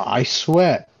 No, I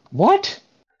swear. What?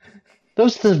 That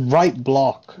was the right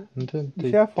block. You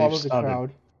should follow the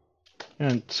crowd.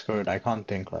 Yeah, screw it, I can't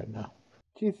think right now.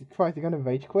 Jesus Christ, you're gonna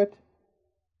rage quit?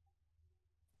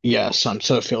 Yes, I'm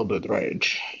so filled with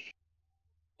rage.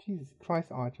 Jesus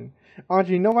Christ, Arjun.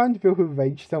 Arjun, you know why people who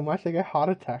rage so much, they get heart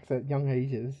attacks at young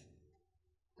ages.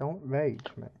 Don't rage,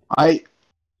 man.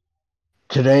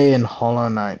 Today in Hollow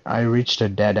Knight, I reached a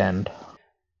dead end.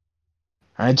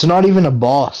 And it's not even a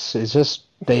boss, it's just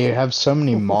they have so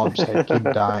many mobs that keep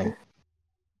dying.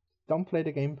 Don't play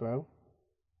the game, bro.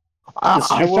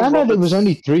 I found out it was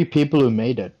only 3 people who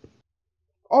made it.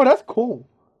 Oh, that's cool.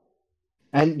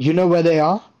 And you know where they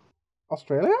are?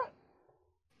 Australia?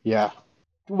 Yeah,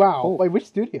 Wow. Cool. Wait, which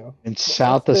studio? in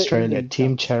South the Australia, indie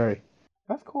Team stuff? Cherry.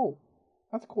 That's cool.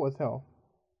 That's cool as hell.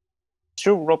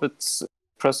 Stu Roberts'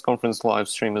 press conference live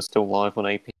stream is still live on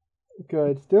AP.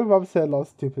 Good. Still, Rob said a lot of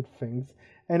stupid things.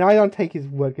 And I don't take his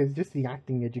word because it's just the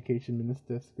acting education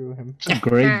minister. Screw him. It's a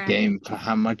great game for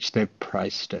how much they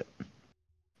priced it.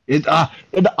 It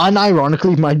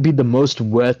unironically might be the most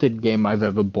worth it game I've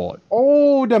ever bought.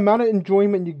 Oh, the amount of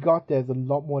enjoyment you got there is a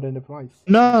lot more than the price.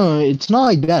 No, it's not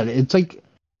like that. It's like,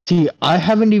 see, I've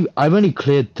only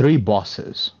cleared 3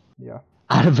 bosses Yeah.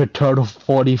 out of a total of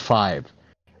 45,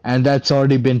 and that's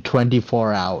already been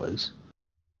 24 hours.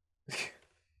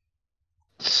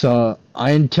 So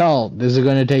I can tell this is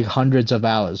going to take hundreds of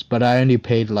hours, but I only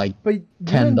paid like But you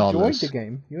 $10. enjoyed the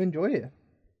game. You enjoyed it.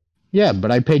 Yeah,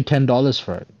 but I paid $10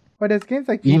 for it. But there's games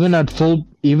like Even at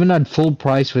full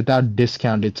price without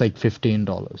discount, it's like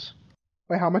 $15.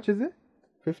 Wait, how much is it?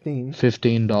 15.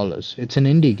 $15. It's an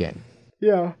indie game.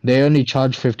 Yeah. They only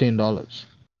charge $15.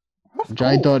 That's Which cool.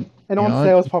 I thought, And you on know,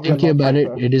 sale is probably thinking a lot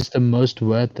about cheaper. it is the most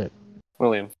worth it.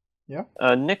 William. Yeah?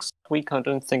 Next week, I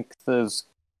don't think there's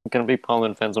going to be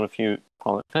Parliament Fans on a few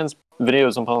Parliament Fans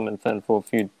videos on Parliament Fan for a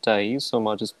few days, so I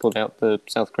might just put out the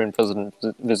South Korean president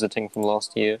visiting from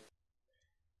last year.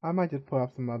 I might just put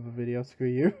up some other video. Screw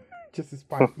you. Just to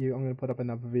spite you, I'm going to put up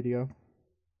another video.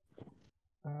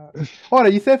 Oh no,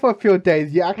 you said for a few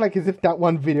days. You act like as if that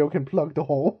one video can plug the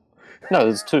hole. No,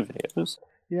 there's 2 videos.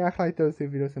 You act like those 2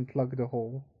 videos can plug the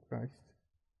hole. Christ.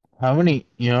 How many,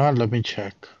 you know what, let me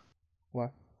check.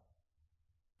 What?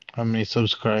 How many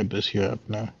subscribers you have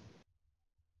now?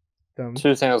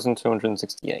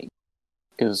 2,268.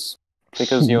 Because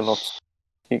you're not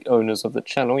the owners of the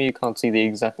channel, you can't see the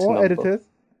exact Or number. editors.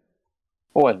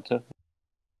 Or editor.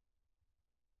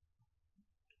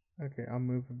 Okay, I'll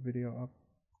move the video up.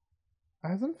 I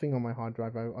have something on my hard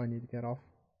drive I need to get off.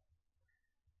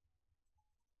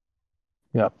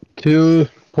 Yep.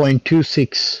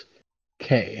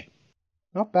 2.26K.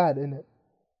 Not bad, isn't it?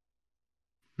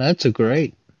 That's a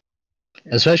great.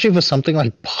 Especially for something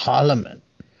like Parliament.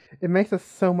 It makes us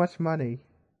so much money.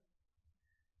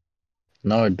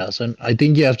 No, it doesn't. I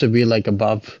think you have to be like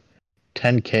above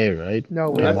 10K, right?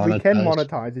 No, To we can monetize.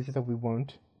 monetize, it's just that we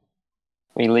won't.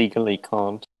 We legally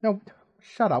can't. No,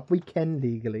 shut up, we can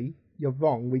legally. You're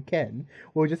wrong, we can.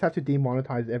 We'll just have to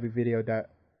demonetize every video that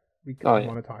we can't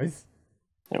monetize.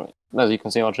 Anyway, as you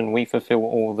can see, Arjun, we fulfill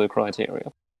all the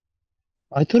criteria.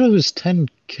 I thought it was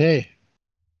 10K.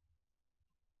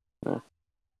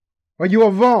 Well, you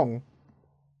are wrong!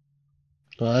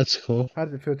 Well, that's cool. How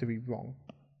does it feel to be wrong?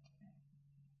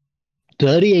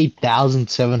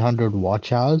 38,700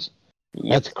 watch hours?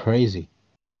 Yep. That's crazy.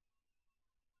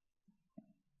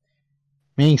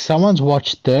 Meaning someone's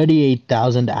watched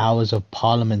 38,000 hours of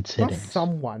Parliament Not sittings.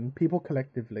 someone, people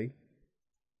collectively.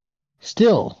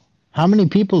 Still, how many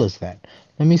people is that?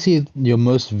 Let me see if your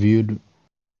most viewed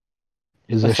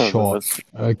is a short.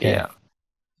 Okay. Yeah.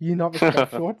 Do you not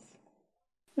respect shorts?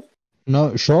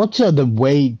 No, shorts are the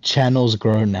way channels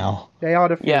grow now. They are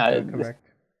the Yeah, future, correct?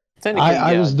 Technically,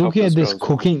 I was looking at this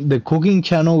the cooking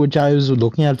channel, which I was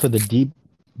looking at for the deep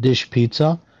dish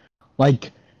pizza.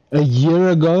 Like a year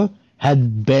ago,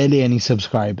 had barely any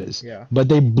subscribers. Yeah. But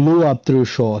they blew up through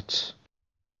shorts.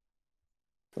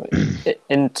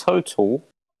 In total,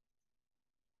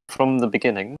 from the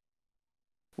beginning,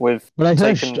 we've But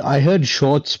taken... I heard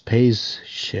shorts pays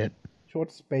shit.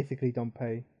 Shorts basically don't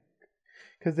pay.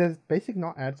 Because there's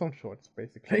not ads on shorts,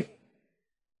 basically.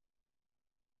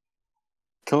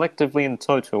 Collectively, in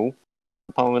total,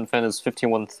 the Parliament fan is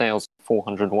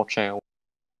 51,400 watch hours.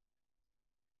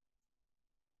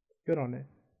 Good on it.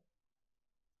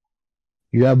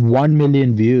 You have 1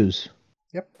 million views.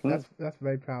 Yep, that's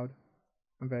very proud.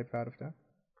 I'm very proud of that.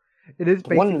 It is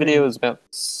basically... One video is about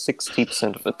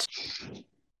 60% of it.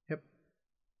 Yep.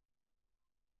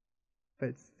 But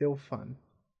it's still fun.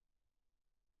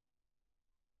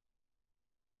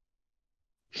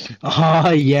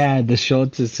 Oh yeah, the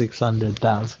shorts is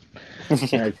 600,000.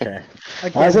 Okay. I Again,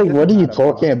 was like, it's what a are you matter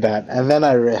talking of- about? And then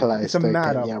I realized, It's a okay,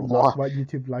 matter yeah, of what? what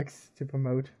YouTube likes to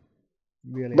promote.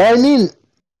 Really. But I mean,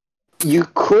 you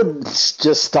could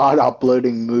just start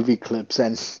uploading movie clips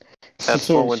and That's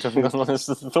what we're doing on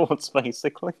Unlisted Thoughts,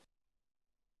 basically.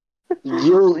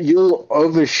 you'll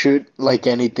overshoot like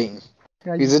anything.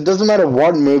 Yeah, Because it doesn't matter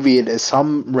what movie it is,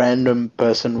 some random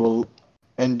person will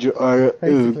enjoy, or a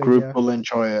Basically, group yeah. will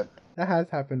enjoy it. that has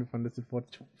happened with Unlisted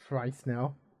Thoughts twice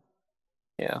now.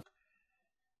 Yeah.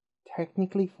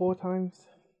 Technically 4 times.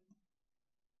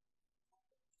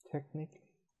 Technically.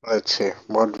 Let's see,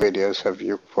 what videos have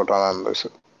you put on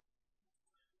Unlisted?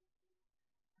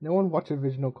 No one watches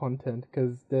original content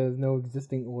because there's no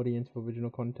existing audience for original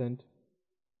content.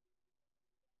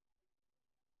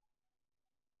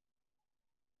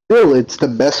 Still, it's the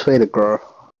best way to grow.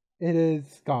 It is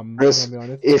scum, Chris, to be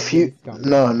honest. if It's you really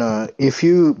scum. no, if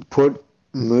you put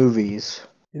movies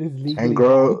It is legally and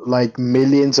grow wrong. like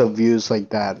millions of views like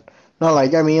that, no,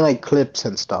 like I mean like clips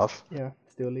and stuff, Yeah,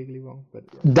 still legally wrong, but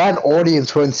yeah. that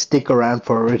audience won't stick around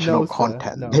for original No, sir,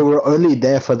 content. no. They were only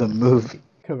there for the movie.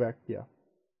 Correct, yeah.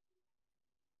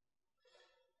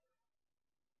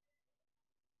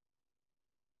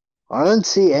 I don't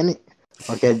see any.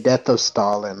 Okay, Death of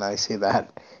Stalin. I see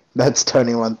that. That's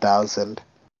 21,000.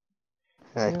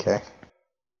 Okay. Yep.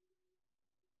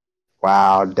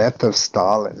 Wow, Death of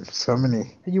Stalin. So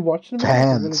many. Have you watched the movie?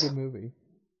 Fans. It's a really good movie.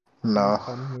 No.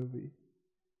 Fun movie.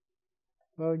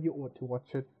 Well, you ought to watch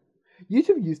it.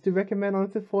 YouTube used to recommend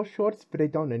Unlisted Thoughts shorts, but they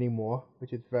don't anymore,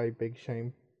 which is a very big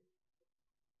shame.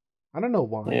 I don't know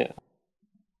why. Yeah.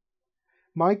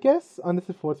 My guess,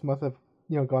 Unlisted Thoughts must have,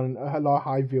 gotten a lot of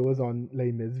high viewers on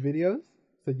Les Mis videos.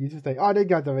 So YouTube's like, oh, that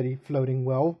guy's already floating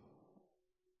well.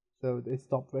 So they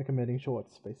stopped recommending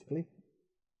shorts, basically.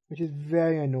 Which is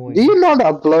very annoying. Do you not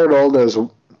upload all those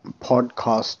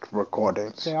podcast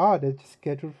recordings? They are. They're just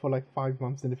scheduled for like 5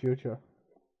 months in the future.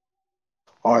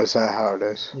 Or is that how it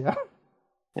is? Yeah.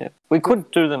 Yeah. We could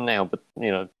do them now, but,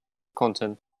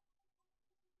 content.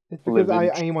 It's because I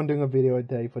aim on doing a video a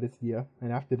day for this year.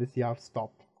 And after this year, I'll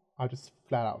stop. I'll just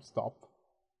flat out stop.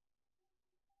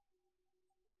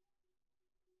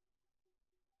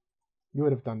 You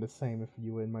would have done the same if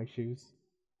you were in my shoes.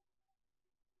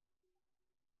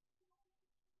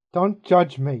 Don't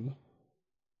judge me.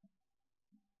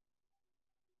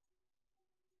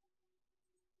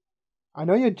 I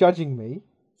know you're judging me.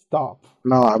 Stop.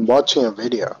 No, I'm watching a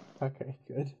video. Okay,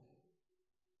 good.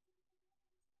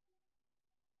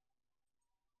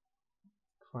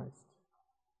 Christ.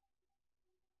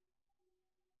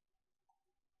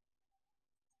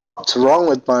 What's wrong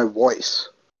with my voice?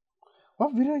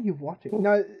 What video are you watching?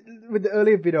 No, with the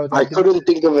earlier videos, I couldn't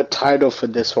think of a title for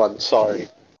this one, sorry.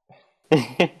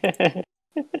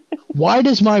 Why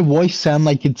does my voice sound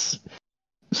like it's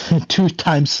 2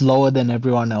 times slower than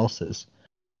everyone else's?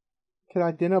 Because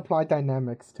I didn't apply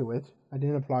dynamics to it. I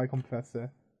didn't apply a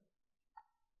compressor.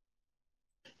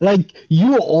 Like,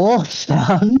 you all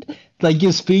sound like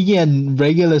you're speaking at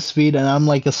regular speed, and I'm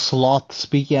like a sloth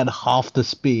speaking at half the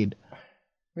speed.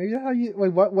 Maybe that's how you... Wait,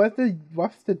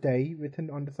 what's the day written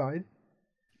on the side?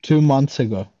 2 months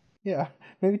ago. Yeah,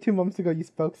 maybe 2 months ago you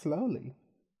spoke slowly.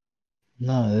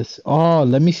 No, this... Oh,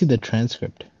 let me see the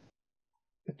transcript.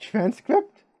 The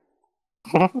transcript?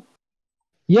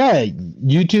 Yeah,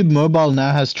 YouTube Mobile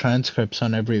now has transcripts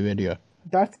on every video.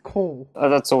 That's cool.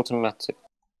 That's automatic.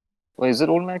 Wait, is it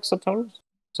automatic subtitles? Is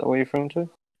that what you're referring to?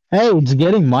 Hey, it's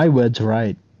getting my words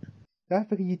right. That's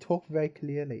because you talk very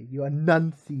clearly. You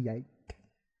enunciate.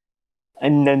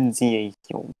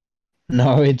 Enunciation.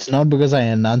 No, it's not because I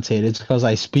enunciate. It's because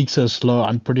I speak so slow.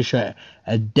 I'm pretty sure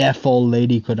a deaf old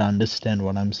lady could understand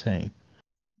what I'm saying.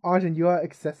 Arjun, you are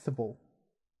accessible.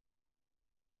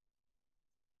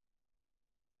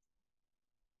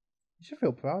 You should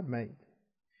feel proud, mate.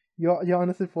 You're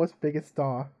Unlisted Thoughts' biggest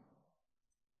star.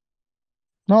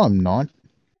 No, I'm not.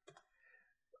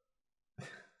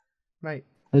 Mate,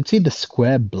 Let's see the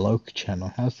Square Bloke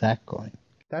channel. How's that going?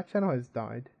 that channel has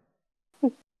died.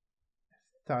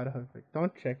 Died of it.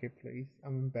 Don't check it, please.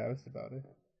 I'm embarrassed about it.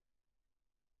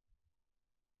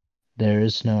 There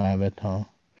is no avatar.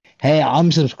 Hey,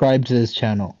 I'm subscribed to this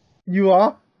channel. You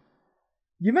are?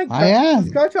 You make I am.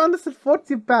 subscribe to Unlisted Thoughts,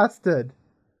 you bastard!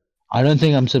 I don't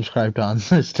think I'm subscribed to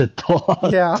Unlisted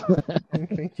Thoughts. Yeah, I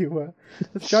think you were.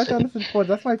 Subscribe to Unlisted Thoughts,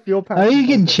 that's my fuel pass. Oh, you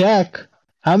can check.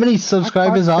 How many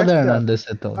subscribers are check there in that.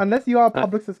 Unlisted Thoughts? Unless you are a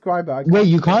public subscriber. I Wait,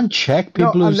 you check. can't check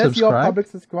people who unless you're a subscribe? public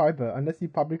subscriber. Unless you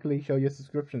publicly show your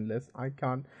subscription list, I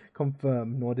can't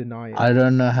confirm nor deny it. I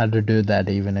don't know how to do that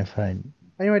even if I...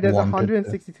 Anyway, there's wanted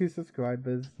 162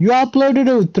 subscribers. You uploaded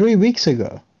it 3 weeks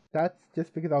ago. That's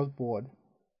just because I was bored.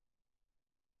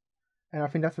 And I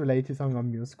think that's related to something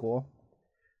on MuseScore.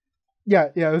 Yeah,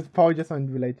 it was probably just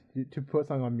something related to put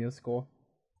something on MuseScore.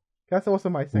 That's also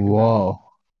my second channel. Whoa.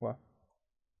 What?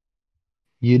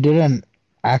 You did an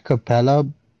a cappella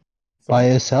by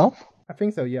yourself? I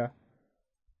think so, yeah.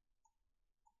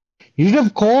 You should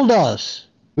have called us.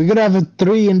 We could have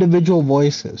 3 individual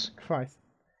voices. Christ.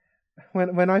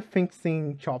 When I think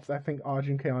singing chops, I think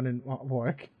Arjun Kayan and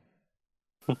work.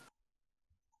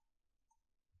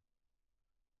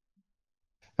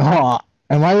 Oh,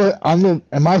 am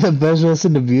I the first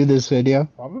person to view this video?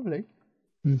 Probably.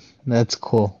 That's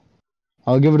cool.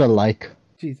 I'll give it a like.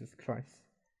 Jesus Christ.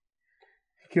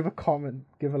 Give a comment,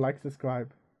 give a like,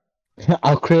 subscribe.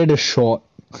 I'll create a short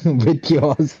with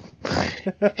yours.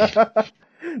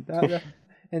 And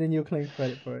then you'll claim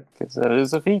credit for it. Because that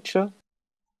is a feature.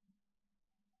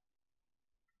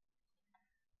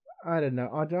 I don't know.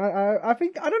 I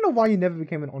think I don't know why you never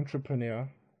became an entrepreneur.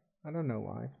 I don't know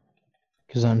why.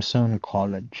 Because I'm still in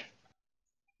college.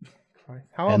 Christ.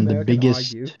 How And the American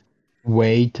biggest are you?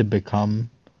 way to become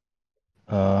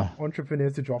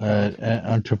Entrepreneurs to drop out.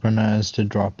 entrepreneurs to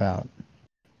drop out.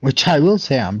 Which I will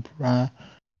say I'm You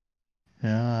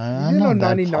I'm know not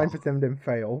that 99% far. of them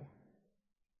fail.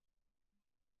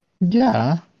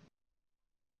 Yeah.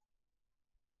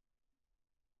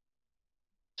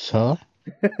 So?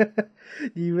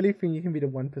 Do you really think you can be the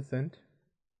 1%?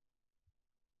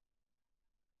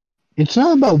 It's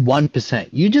not about 1%.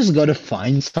 You just gotta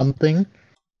find something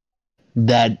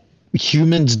that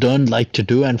humans don't like to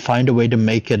do and find a way to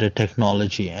make it a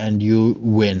technology and you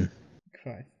win.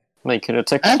 Christ. Make it a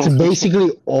tech. That's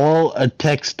basically all a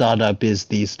tech startup is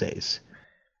these days.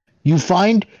 You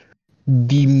find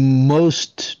the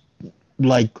most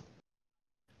like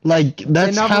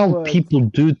that's In other how words- people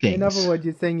do things. In other words,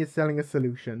 you're saying you're selling a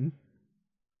solution.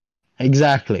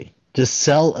 Exactly. Just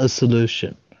sell a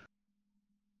solution.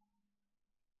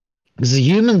 Because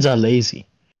humans are lazy.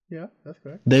 Yeah, that's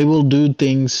correct. They will do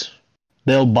things,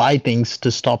 they'll buy things to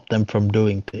stop them from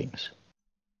doing things.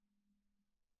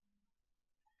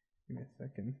 Give me a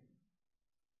second.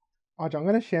 Arj, I'm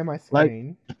gonna share my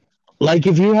screen. Like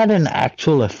if you had an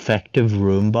actual effective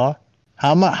Roomba,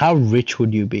 how rich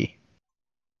would you be?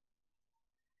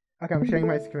 Okay, I'm sharing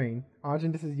my screen.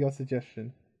 Arjun, this is your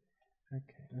suggestion.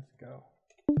 Okay, let's go.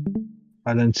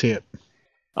 I don't see it.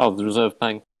 Oh, the Reserve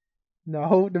Bank.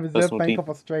 No, the Reserve Personal Bank deed. of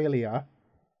Australia.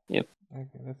 Yep.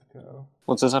 Okay, let's go.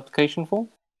 What's this application for?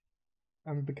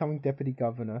 I'm becoming deputy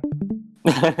governor.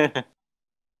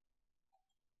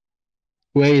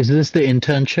 Wait, is this the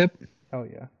internship? Oh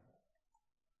yeah.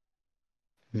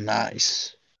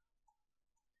 Nice.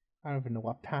 I don't even know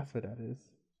what password that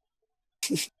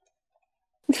is.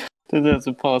 That's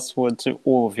a password to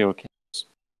all of your accounts.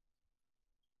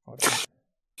 Hold on.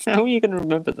 How are you going to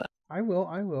remember that? I will.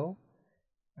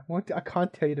 I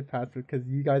can't tell you the password because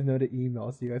you guys know the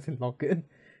email, so you guys can log in.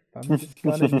 But I'm just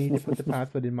gonna need to put the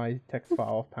password in my text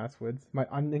file of passwords. My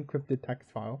unencrypted text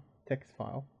file. Give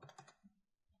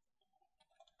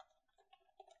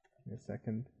me a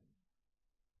second.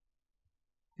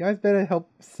 You guys better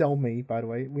help sell me, by the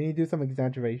way. We need to do some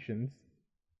exaggerations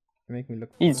to make me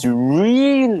look. He's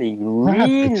really, Crap,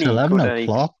 really it's 11 good at it.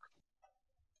 o'clock.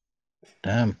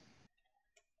 Damn.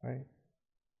 Right.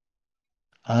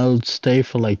 I'll stay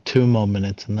for like 2 more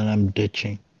minutes and then I'm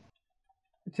ditching.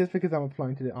 Just because I'm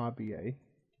applying to the RBA.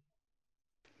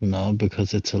 No,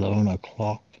 because it's 11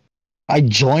 o'clock. I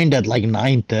joined at like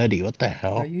 9:30. What the No,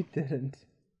 hell? you didn't.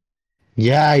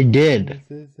 Yeah, I did.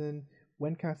 This isn't.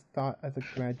 When can I start as a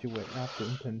graduate after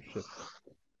internship?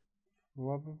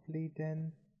 Probably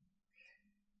then.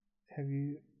 Have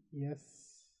you? Yes.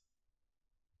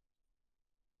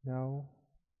 No.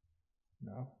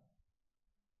 No.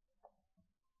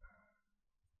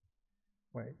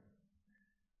 Wait.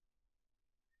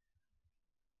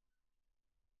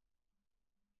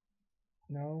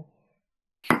 No.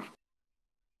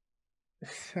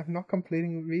 I'm not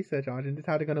completing research, Arjun. This is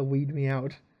how they're gonna weed me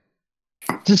out.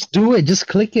 Just do it. Just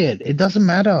click it. It doesn't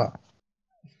matter.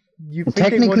 You think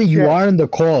Technically, they won't you check? are in the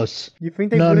course. You think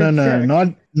they No, wouldn't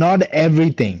check? not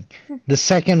everything. The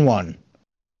second one.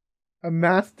 A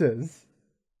master's.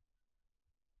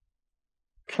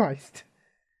 Christ.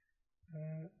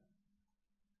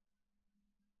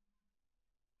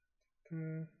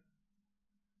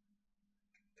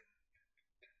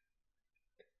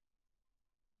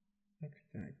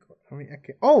 How many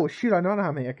oh shoot! I don't know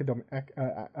how many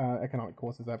economic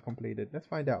courses I've completed. Let's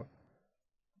find out.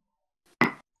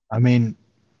 I mean,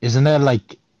 isn't there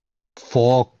like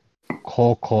 4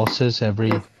 core courses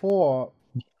every? There's 4.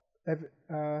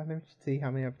 Let me see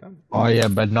how many I've done. Oh yeah,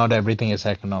 but not everything is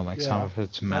economics. Some Yeah. of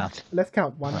it's math. Let's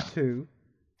count 1, 2,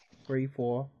 3,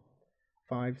 4,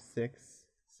 5, 6,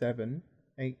 7,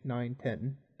 8, 9,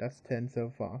 10. That's 10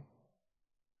 so far.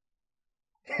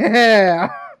 Yeah.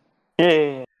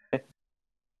 Yeah.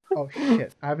 Oh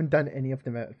shit! I haven't done any of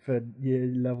them at third year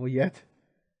level yet.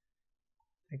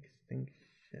 Extinction.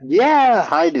 Yeah,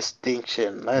 high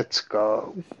distinction. Let's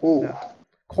go. Ooh. No.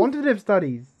 Quantitative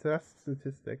studies. So that's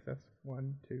statistics. That's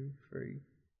 1, 2, 3.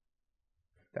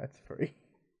 That's 3.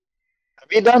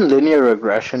 Have you done linear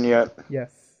regression yet?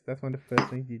 Yes, that's one of the first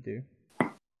things you do.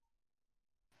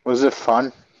 Was it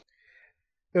fun?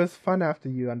 It was fun after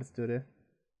you understood it.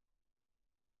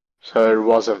 So it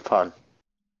wasn't fun.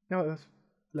 No, it was.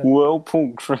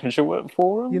 Whirlpool graduate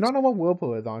forum? You don't know what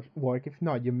Whirlpool is, Warwick. If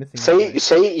not, you're missing.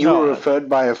 Say you No, were referred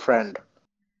by a friend.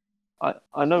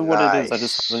 I know what it is. I Nice.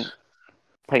 just haven't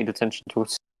paid attention to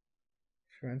it.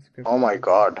 Transcript. Oh my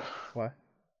god. What?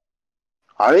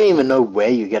 I don't even know where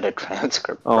you get a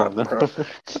transcript Oh, from, no. bro.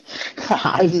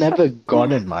 I've never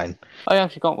gotten mine. I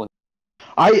actually got one.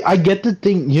 I get the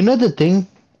thing. You know the thing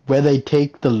where they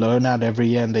take the loan out every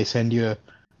year and they send you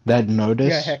that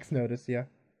notice? Yeah, hex notice. Yeah.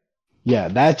 Yeah,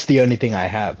 that's the only thing I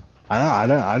have. I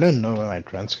don't know where my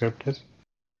transcript is.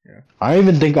 Yeah. I don't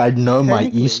even think I'd know my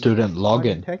Technically- e-student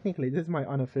login. Technically, this is my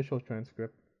unofficial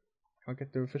transcript. I'll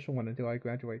get the official one until I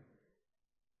graduate.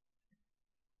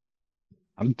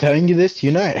 I'm telling you this,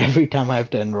 you know, every time I have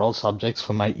to enroll subjects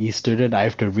for my e-student, I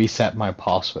have to reset my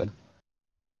password.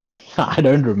 I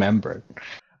don't remember it.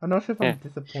 I'm not sure if Yeah. I'm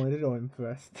disappointed or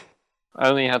impressed. I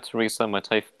only had to reset my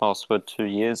TAFE password 2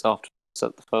 years after I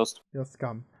set the first. You're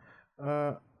scum.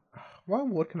 What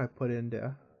award can I put in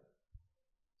there?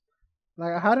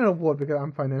 Like, I had an award because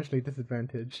I'm financially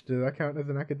disadvantaged. Does that count as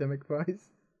an academic prize?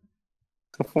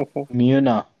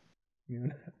 Muna. Yeah.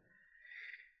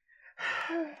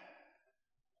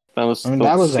 That was I mean, the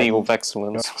that was seal a- of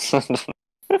excellence.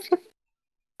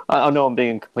 I know I'm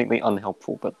being completely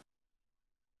unhelpful, but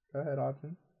Go ahead,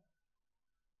 Arjun.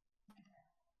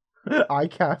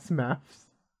 ICAS maths.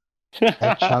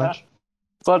 That challenge.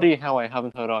 Bloody hell, I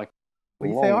haven't heard I. What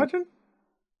do you say, Arjun?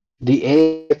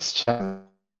 The AX challenge.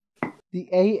 The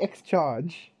AX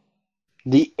charge.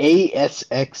 The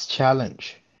ASX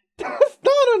challenge. That's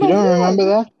not an You don't award! remember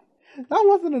that? That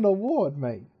wasn't an award,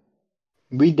 mate.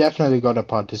 We definitely got a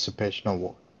participation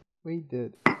award. We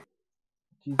did.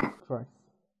 Jesus Christ.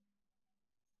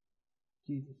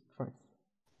 Jesus Christ.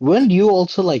 Weren't you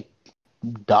also like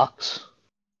ducks?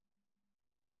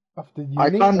 After I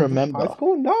uni? can't After remember. High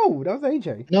school? No, that was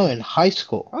AJ. No, in high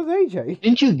school. That was AJ.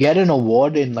 Didn't you get an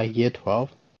award in like year 12?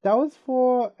 That was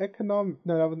for economic.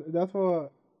 No, that's for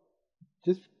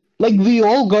just. Like we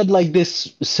all got like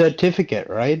this certificate,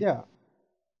 right? Yeah.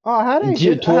 Oh, I had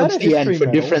Towards the end for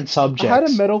medal. different subjects. I had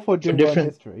a medal for doing different-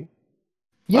 history.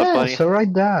 Yeah, buddy. so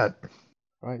right that.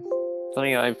 Right.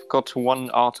 Funny, I've got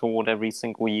one art award every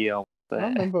single year. I There.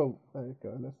 remember. There you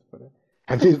go. Let's put it.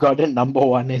 Have you gotten number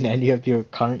 1 in any of your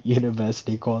current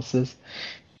university courses?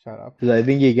 Shut up. Because I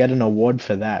think you get an award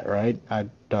for that, right? I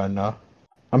don't know.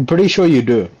 I'm pretty sure you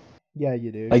do. Yeah,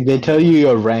 you do. Like they tell you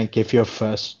your rank if you're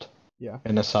first Yeah.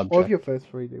 in a Or if subject. you're first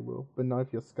 3, they will, but not if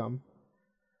you're scum.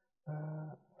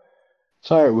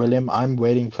 Sorry, William, I'm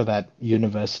waiting for that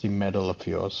university medal of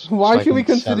yours. Why so I should we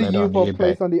can sell consider it you on for eBay.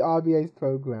 place on the RBA's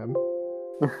program?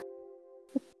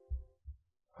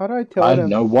 How do I tell I them? don't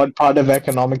know. What part of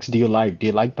economics do you like? Do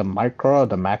you like the micro or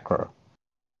the macro?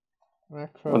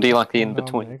 Or do you like the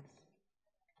in-between? Macroeconomics.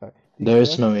 Sorry, There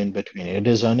is no in between. It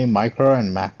is only micro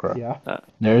and macro. Yeah.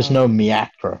 There is no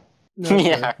miacro. No,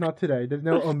 Yeah. sir, not today. There's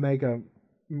no omega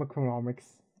macroeconomics.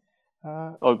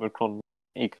 Omicron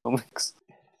economics.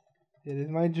 It is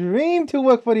my dream to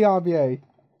work for the RBA.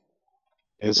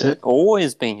 Is It's it?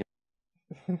 always been.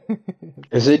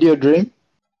 Is it your dream?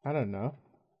 I don't know.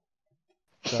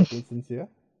 Definitely sincere.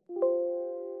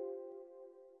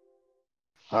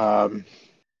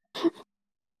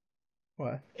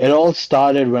 What? It all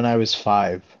started when I was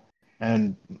 5,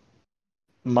 and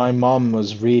my mom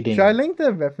was reading Should I link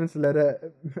the reference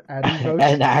letter Adam wrote?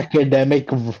 an academic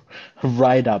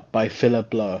write-up by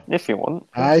Philip Lowe. If you want.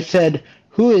 I said,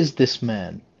 "Who is this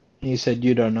man?" He said,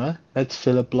 "You don't know? That's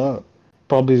Philip Lowe,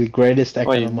 probably the greatest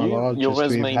Wait, your economologist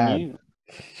resume we've had." new?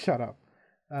 Shut up.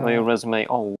 Or your resume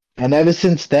old? And ever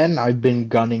since then, I've been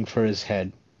gunning for his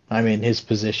head. I mean, his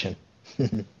position,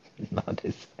 not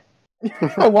his.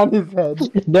 I want his head.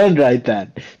 Don't write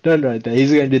that. Don't write that.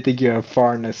 He's going to think you're a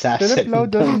foreign assassin. Philip Lowe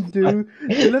doesn't do.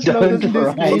 Philip Lowe doesn't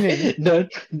do screening.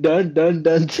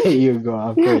 Don't say you go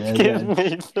after his Give head.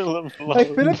 me Philip Lowe.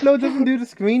 Like Philip Lowe doesn't do the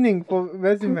screening for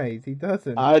resumes. He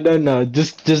doesn't. I don't know.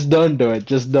 Just don't do it.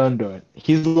 Just don't do it.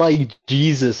 He's like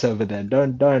Jesus over there.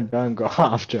 Don't go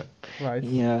after him. Right.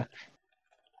 Yeah.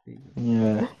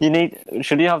 Yeah.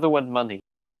 Should you have the word money?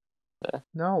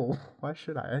 No. Why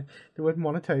should I? The word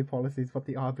monetary policy is what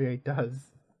the RBA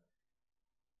does.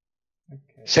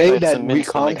 Okay. Say It's a that we mince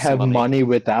that can't makes have money. money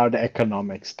without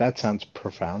economics. That sounds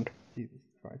profound. Jesus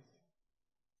Christ.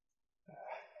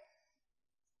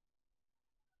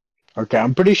 Okay,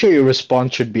 I'm pretty sure your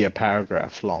response should be a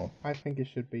paragraph long. I think it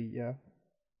should be, yeah.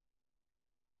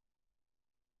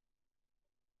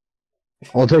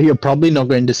 Although you're probably not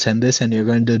going to send this and you're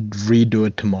going to redo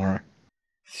it tomorrow.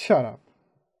 Shut up.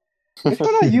 It's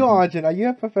not you, Arjun. Are you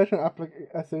a professional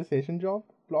association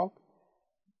blog?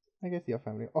 I guess your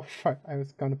family. Oh, fuck. I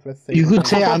was going to press save. You could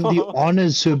say I'm the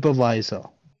honors supervisor.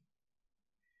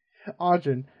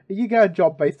 Arjun, if you get a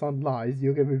job based on lies,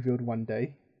 you'll get revealed one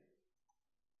day.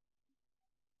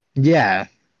 Yeah,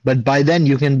 but by then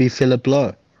you can be Philip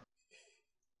Lowe.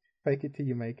 Fake it till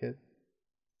you make it.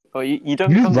 Well, you don't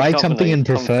You become the write governor, something you in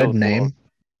become preferred Philip name. Lowe.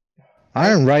 I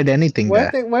don't write anything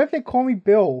What there. if they call me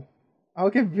Bill? I'll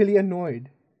get really annoyed.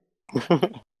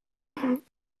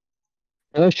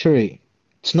 Tertiary.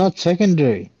 It's not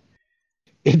secondary.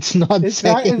 It's not Is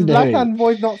secondary. Black and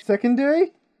Void not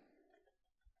secondary?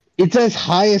 It says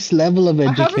highest level of I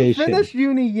haven't education. finished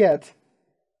uni yet.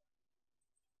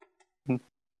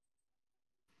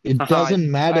 It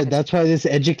doesn't matter. That's why there's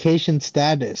education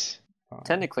status.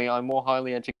 Technically, I'm more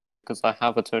highly educated because I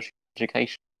have a tertiary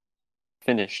education.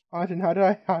 Finished. Arjun, how do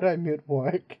I mute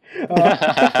work? What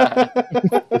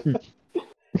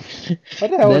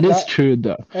the hell That is is true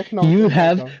though. Economics You and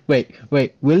have econ.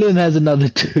 wait. William has another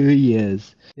 2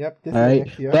 years. Yep, this All is right,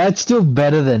 next year. that's still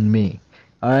better than me.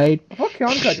 All right, I thought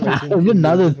Keanu graduated I in have 2 years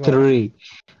another as well. 3.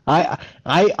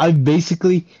 I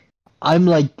basically, I'm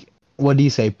like, what do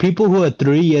you say? People who are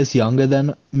 3 years younger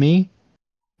than me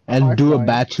and High do a five.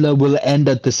 bachelor will end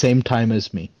at the same time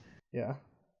as me. Yeah.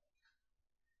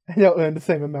 And they'll earn the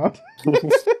same amount.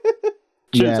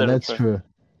 Yeah, that's true.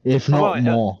 If not Alright,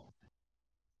 more.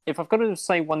 If I've got to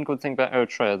say one good thing about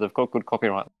Eritrea, they've got good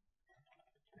copyright.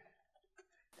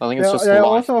 I think it's just They're life.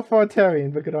 also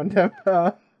authoritarian, but good on them.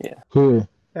 Who?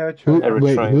 Eritrea.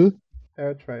 Wait, Eritrea. who?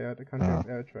 Eritrea, the country of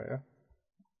Eritrea.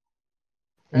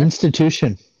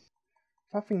 Institution.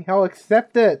 Fucking hell,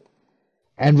 accept it!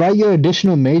 And write your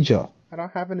additional major. I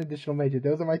don't have an additional major.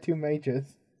 Those are my 2 majors.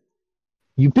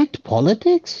 You picked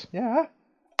politics? Yeah.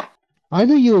 I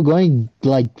thought you were going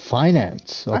like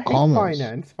finance or I hate commerce.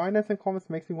 finance. Finance and commerce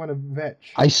makes me want to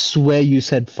vetch. I swear you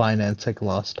said finance like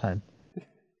last time.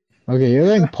 Okay, you're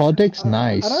going politics?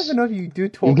 Nice. I don't even know if you do You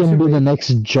talk can to be me. the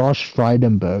next Josh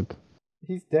Frydenberg.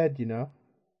 He's dead, you know.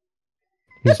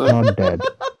 He's not dead.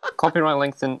 Copyright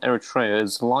length in Eritrea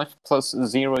is life plus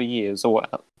 0 years,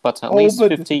 but at Over least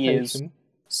 50 years dissertation.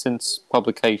 since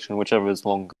publication, whichever is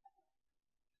longer.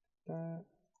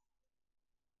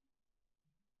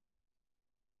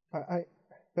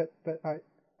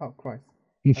 Oh Christ.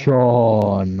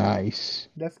 Oh, nice.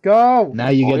 Let's go! Now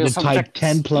you All get your to type subjects.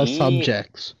 10 plus Yeah.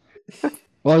 subjects.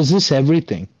 Or is this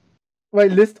everything?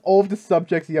 Wait, list all of the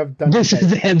subjects you have done This today.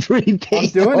 is everything. I'm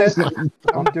doing it.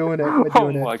 I'm doing it. We're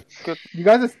Oh doing my it. god, You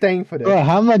guys are staying for this. Bro,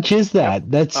 how much is that? I'm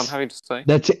That's happy to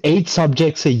say. 8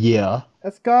 subjects a year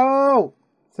Let's go!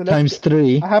 So times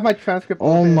 3. I have my transcript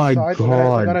Oh open my inside. We're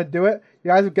God. gonna do it.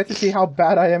 You guys will get to see how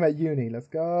bad I am at uni. Let's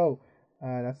go.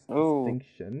 That's Ooh.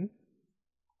 distinction.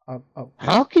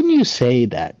 How can you say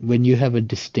that when you have a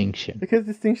distinction? Because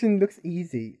distinction looks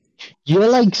easy. You're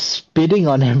like spitting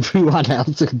on everyone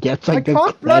else who gets like a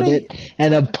can't credit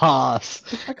and a pass.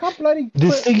 I can't bloody put...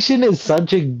 Distinction is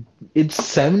such a... It's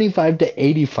 75 to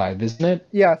 85, isn't it?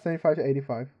 Yeah, 75 to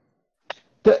 85.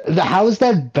 How is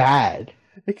that bad?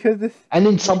 Because this... And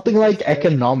in something like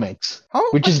economics,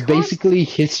 which is basically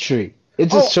history.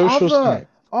 It's a social science.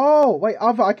 Oh, wait,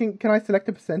 other. Can I select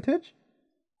a percentage?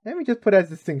 Let me just put it as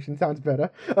distinction. Sounds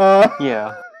better.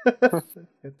 Yeah.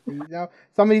 Now,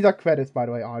 some of these are credits, by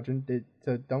the way, Arjun.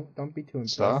 So don't be too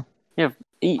impressed. So? Yeah.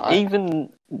 Even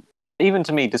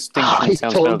to me, distinction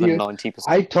sounds better than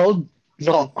 90%.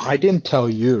 No, I didn't tell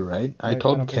you, right? I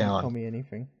told Keon. Keon. Tell me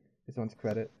anything. This one's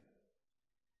credit.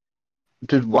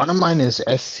 Dude, one of mine is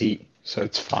SC, so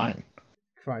it's fine.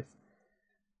 Christ.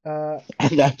 And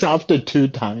that's after 2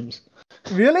 times.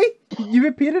 Really? You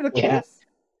repeated a course? Yeah.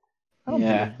 I don't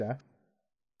believe that.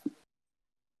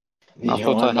 I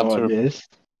thought I had to.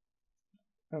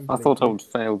 I thought I would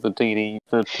fail. fail the DD,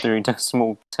 the Dewey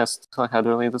Decimal test I had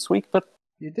earlier this week, but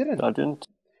You didn't. I didn't.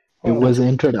 It was an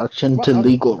introduction to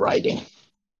legal writing.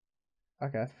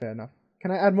 Okay, that's fair enough.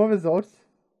 Can I add more results?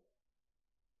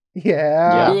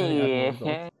 Yeah.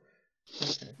 Yeah.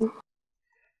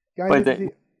 Guys,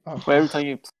 Wait, every time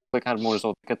you click add more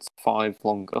results, it gets 5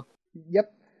 longer.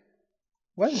 Yep.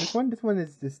 What is this one? This one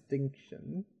is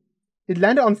distinction. It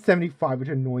landed on 75, which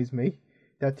annoys me.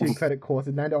 That 2 credit course,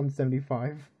 it landed on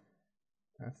 75.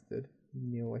 Bastard. He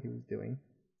knew what he was doing.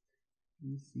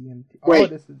 ECMT. Wait.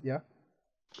 This is, yeah.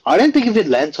 I don't think if it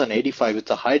lands on 85, it's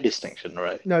a high distinction,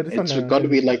 right? No, this it's one got to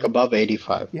be like above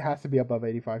 85. It has to be above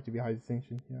 85 to be high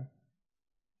distinction,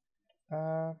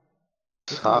 yeah.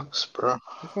 Sucks, bro.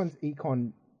 This one's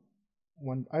econ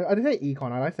 1. I didn't say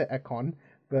econ, I like to say econ,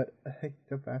 but I think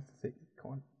the best to say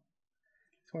econ.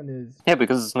 This one is... Yeah,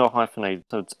 because it's not hyphenated,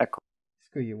 so it's econ.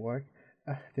 Screw your work.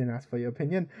 Didn't ask for your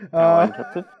opinion.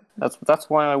 That's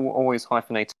why I always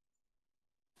hyphenate.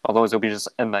 Otherwise, it'll be just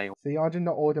MA. See, Arjun,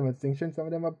 not all of them are distinctions. Some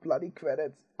of them are bloody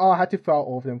credits. Oh, I had to fail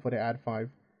all of them for the add 5.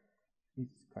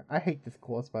 I hate this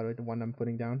course, by the way, the one I'm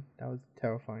putting down. That was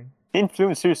terrifying.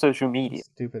 Influence through social media.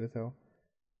 Stupid as hell.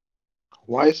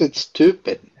 Why is it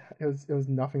stupid? It was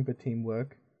nothing but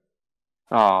teamwork.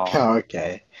 Oh.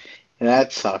 Okay.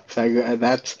 That sucks.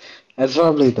 That's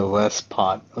probably the worst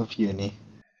part of uni.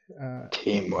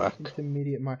 Teamwork.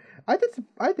 Intermediate I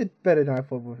did better than I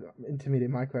thought with intermediate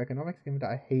microeconomics, given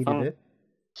that I hated it.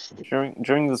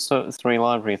 During the 3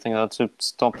 library thing, I had to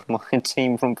stop my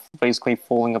team from basically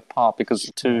falling apart because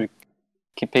 2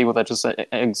 people that just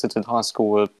exited high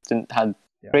school had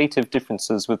creative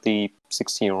differences with the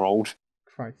 60-year-old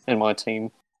in my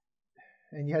team.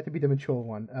 And you had to be the mature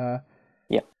one.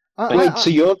 Yeah. Wait, so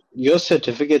your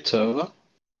certificate's over?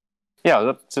 Yeah,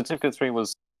 the certificate 3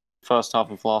 was first half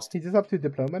of last. He's just up to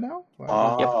diploma now?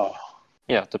 Oh. Yep.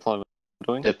 Yeah, diploma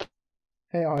doing.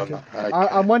 Hey, Arjun. Okay.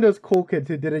 I'm one of those cool kids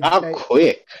who did it. How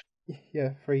quick?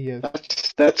 Yeah, 3 years.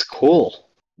 That's cool.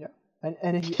 Yeah.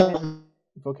 And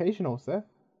vocational, sir.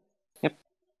 Yep.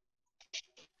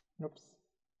 Oops.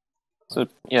 So,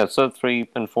 yeah, Cert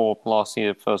 3 and 4 last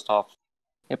year, first half.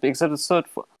 Yep, except the Cert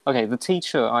 4... Okay, the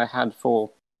teacher I had for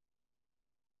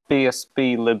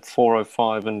BSB Lib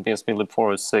 405 and BSB Lib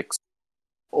 406.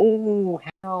 Oh,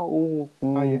 how... Oh,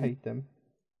 you hate them.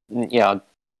 Yeah.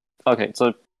 Okay,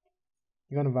 so...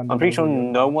 You're gonna run I'm pretty sure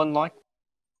no one liked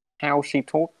how she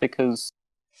taught because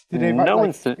no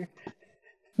one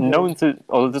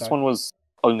although this one was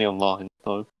only online,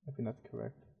 so... I think that's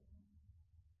correct.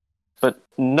 But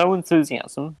no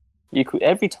enthusiasm. You could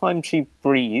every time she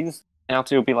breathed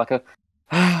out, it would be like a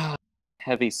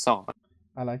heavy sigh.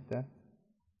 I like that.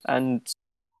 And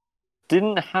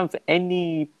didn't have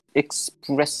any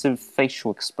expressive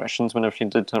facial expressions whenever she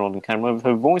did turn on the camera.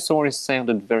 Her voice always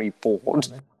sounded very bored.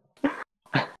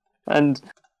 and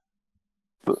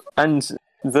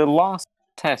the last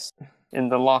test in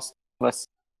the last lesson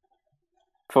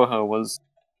for her was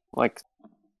like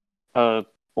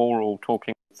oral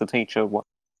talking with the teacher.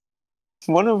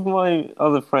 One of my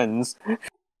other friends,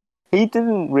 he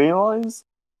didn't realize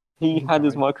he had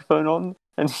his microphone on,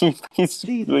 and he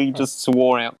basically just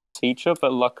swore out the teacher,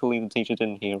 but luckily the teacher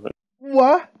didn't hear it.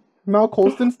 What? Mal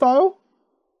Colston style?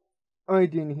 I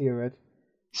didn't hear it.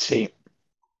 See.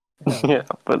 Yeah,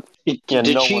 but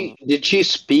did she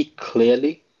speak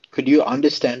clearly? Could you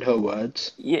understand her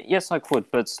words? Yeah, yes, I could,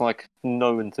 but it's like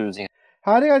no enthusiasm.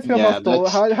 How do you guys feel about Stoll?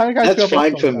 How do you guys that's feel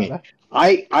about fine for me.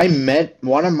 I met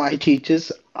one of my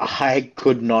teachers. I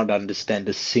could not understand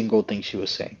a single thing she was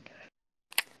saying.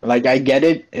 Like, I get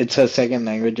it, it's her second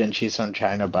language and she's from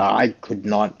China, but I could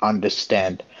not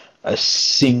understand a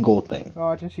single thing.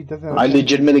 Oh, just she doesn't. I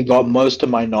legitimately got most of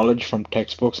my knowledge from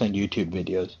textbooks and YouTube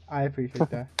videos. I appreciate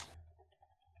that.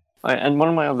 And one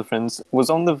of my other friends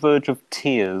was on the verge of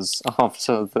tears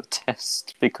after the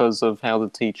test because of how the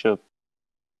teacher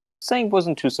saying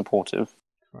wasn't too supportive.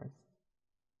 Right.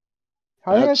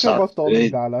 How do you guys feel about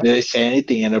stolen valor? Did they say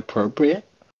anything inappropriate?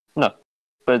 No,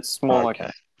 but it's more Okay.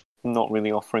 like not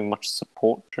really offering much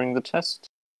support during the test.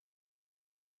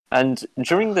 And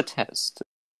during the test,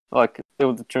 like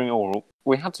during oral,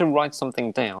 we had to write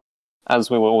something down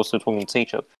as we were also talking to the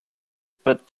teacher.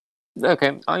 But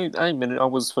okay, I admit it, I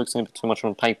was focusing a bit too much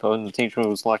on paper, and the teacher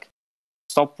was like,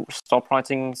 "Stop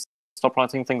writing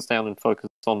things down and focus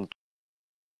on."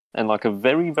 And like a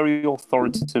very, very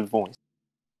authoritative voice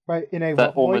Right, in a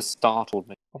that what almost voice? startled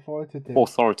me. Authoritative.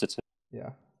 Authoritative.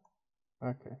 Yeah.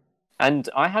 Okay. And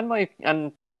I had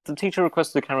and the teacher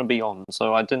requested the camera be on,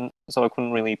 so I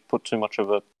couldn't really put too much of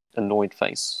a annoyed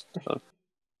face.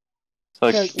 So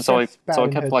I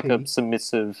kept like a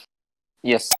submissive,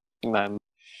 yes, ma'am.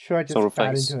 Sure, I just sort of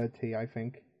spat face. into her tea, I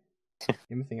think.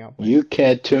 You're missing out. You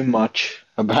care too much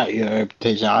about your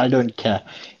reputation. I don't care.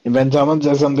 When someone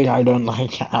says something I don't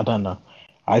like, I don't know.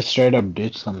 I straight up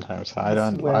ditch sometimes. I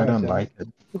don't like it.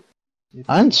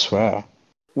 I don't swear.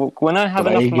 Well, when I have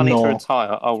But enough I money to ignore.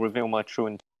 retire, I'll reveal my true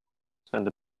intent.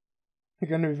 You're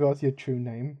gonna reveal us your true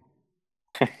name.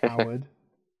 Howard.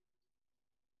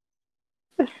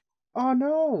 Oh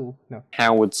no! No.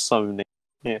 Howard Sony.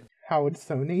 Yeah. Howard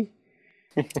Sony?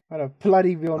 What a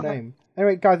bloody real name.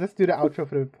 Anyway, guys, let's do the outro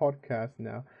for the podcast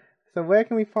now. So where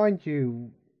can we find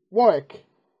you? Warwick!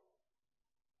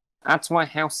 At my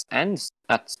house and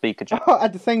at Speaker Jack. Oh,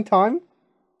 at the same time?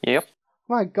 Yep.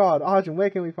 My god, Arjun, where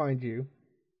can we find you?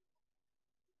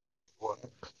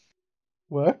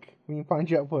 Work? We can find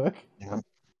you at work? Yeah.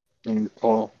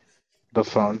 Or the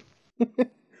phone.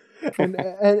 and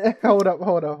hold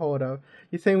up.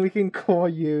 You're saying we can call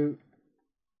you...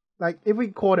 Like, if we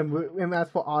call him and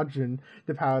ask for Arjun,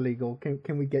 the paralegal,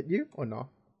 can we get you or not?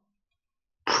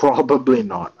 Probably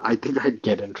not. I think I'd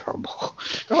get in trouble.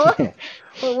 What?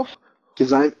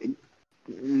 Because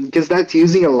that's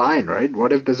using a line, right?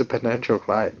 What if there's a potential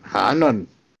client? I don't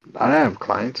have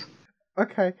clients.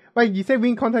 Okay. Wait, you said we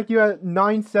can contact you at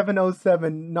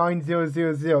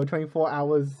 9707-9000, 24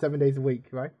 hours, 7 days a week,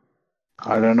 right?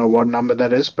 I don't know what number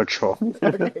that is, but sure.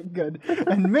 Okay, good.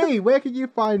 And me, where can you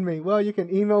find me? Well, you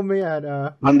can email me at...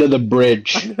 Under the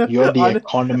bridge. You're the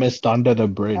economist under the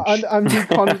bridge. I'm the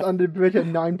economist under the bridge at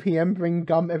 9 p.m. Bring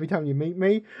gum every time you meet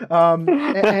me. And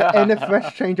a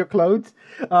fresh change of clothes.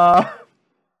 My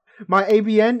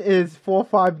ABN is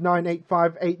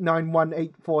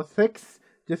 45985891846.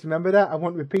 Just remember that. I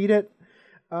won't repeat it.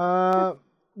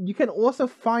 You can also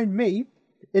find me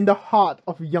in the heart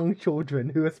of young children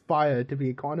who aspire to be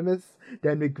economists,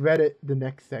 then regret it the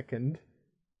next second.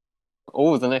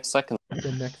 Oh, the next second.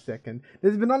 The next second.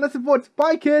 This has been Unlisted Thoughts.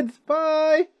 Bye, kids.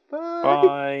 Bye.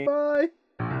 Bye. Bye.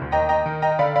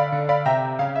 Bye.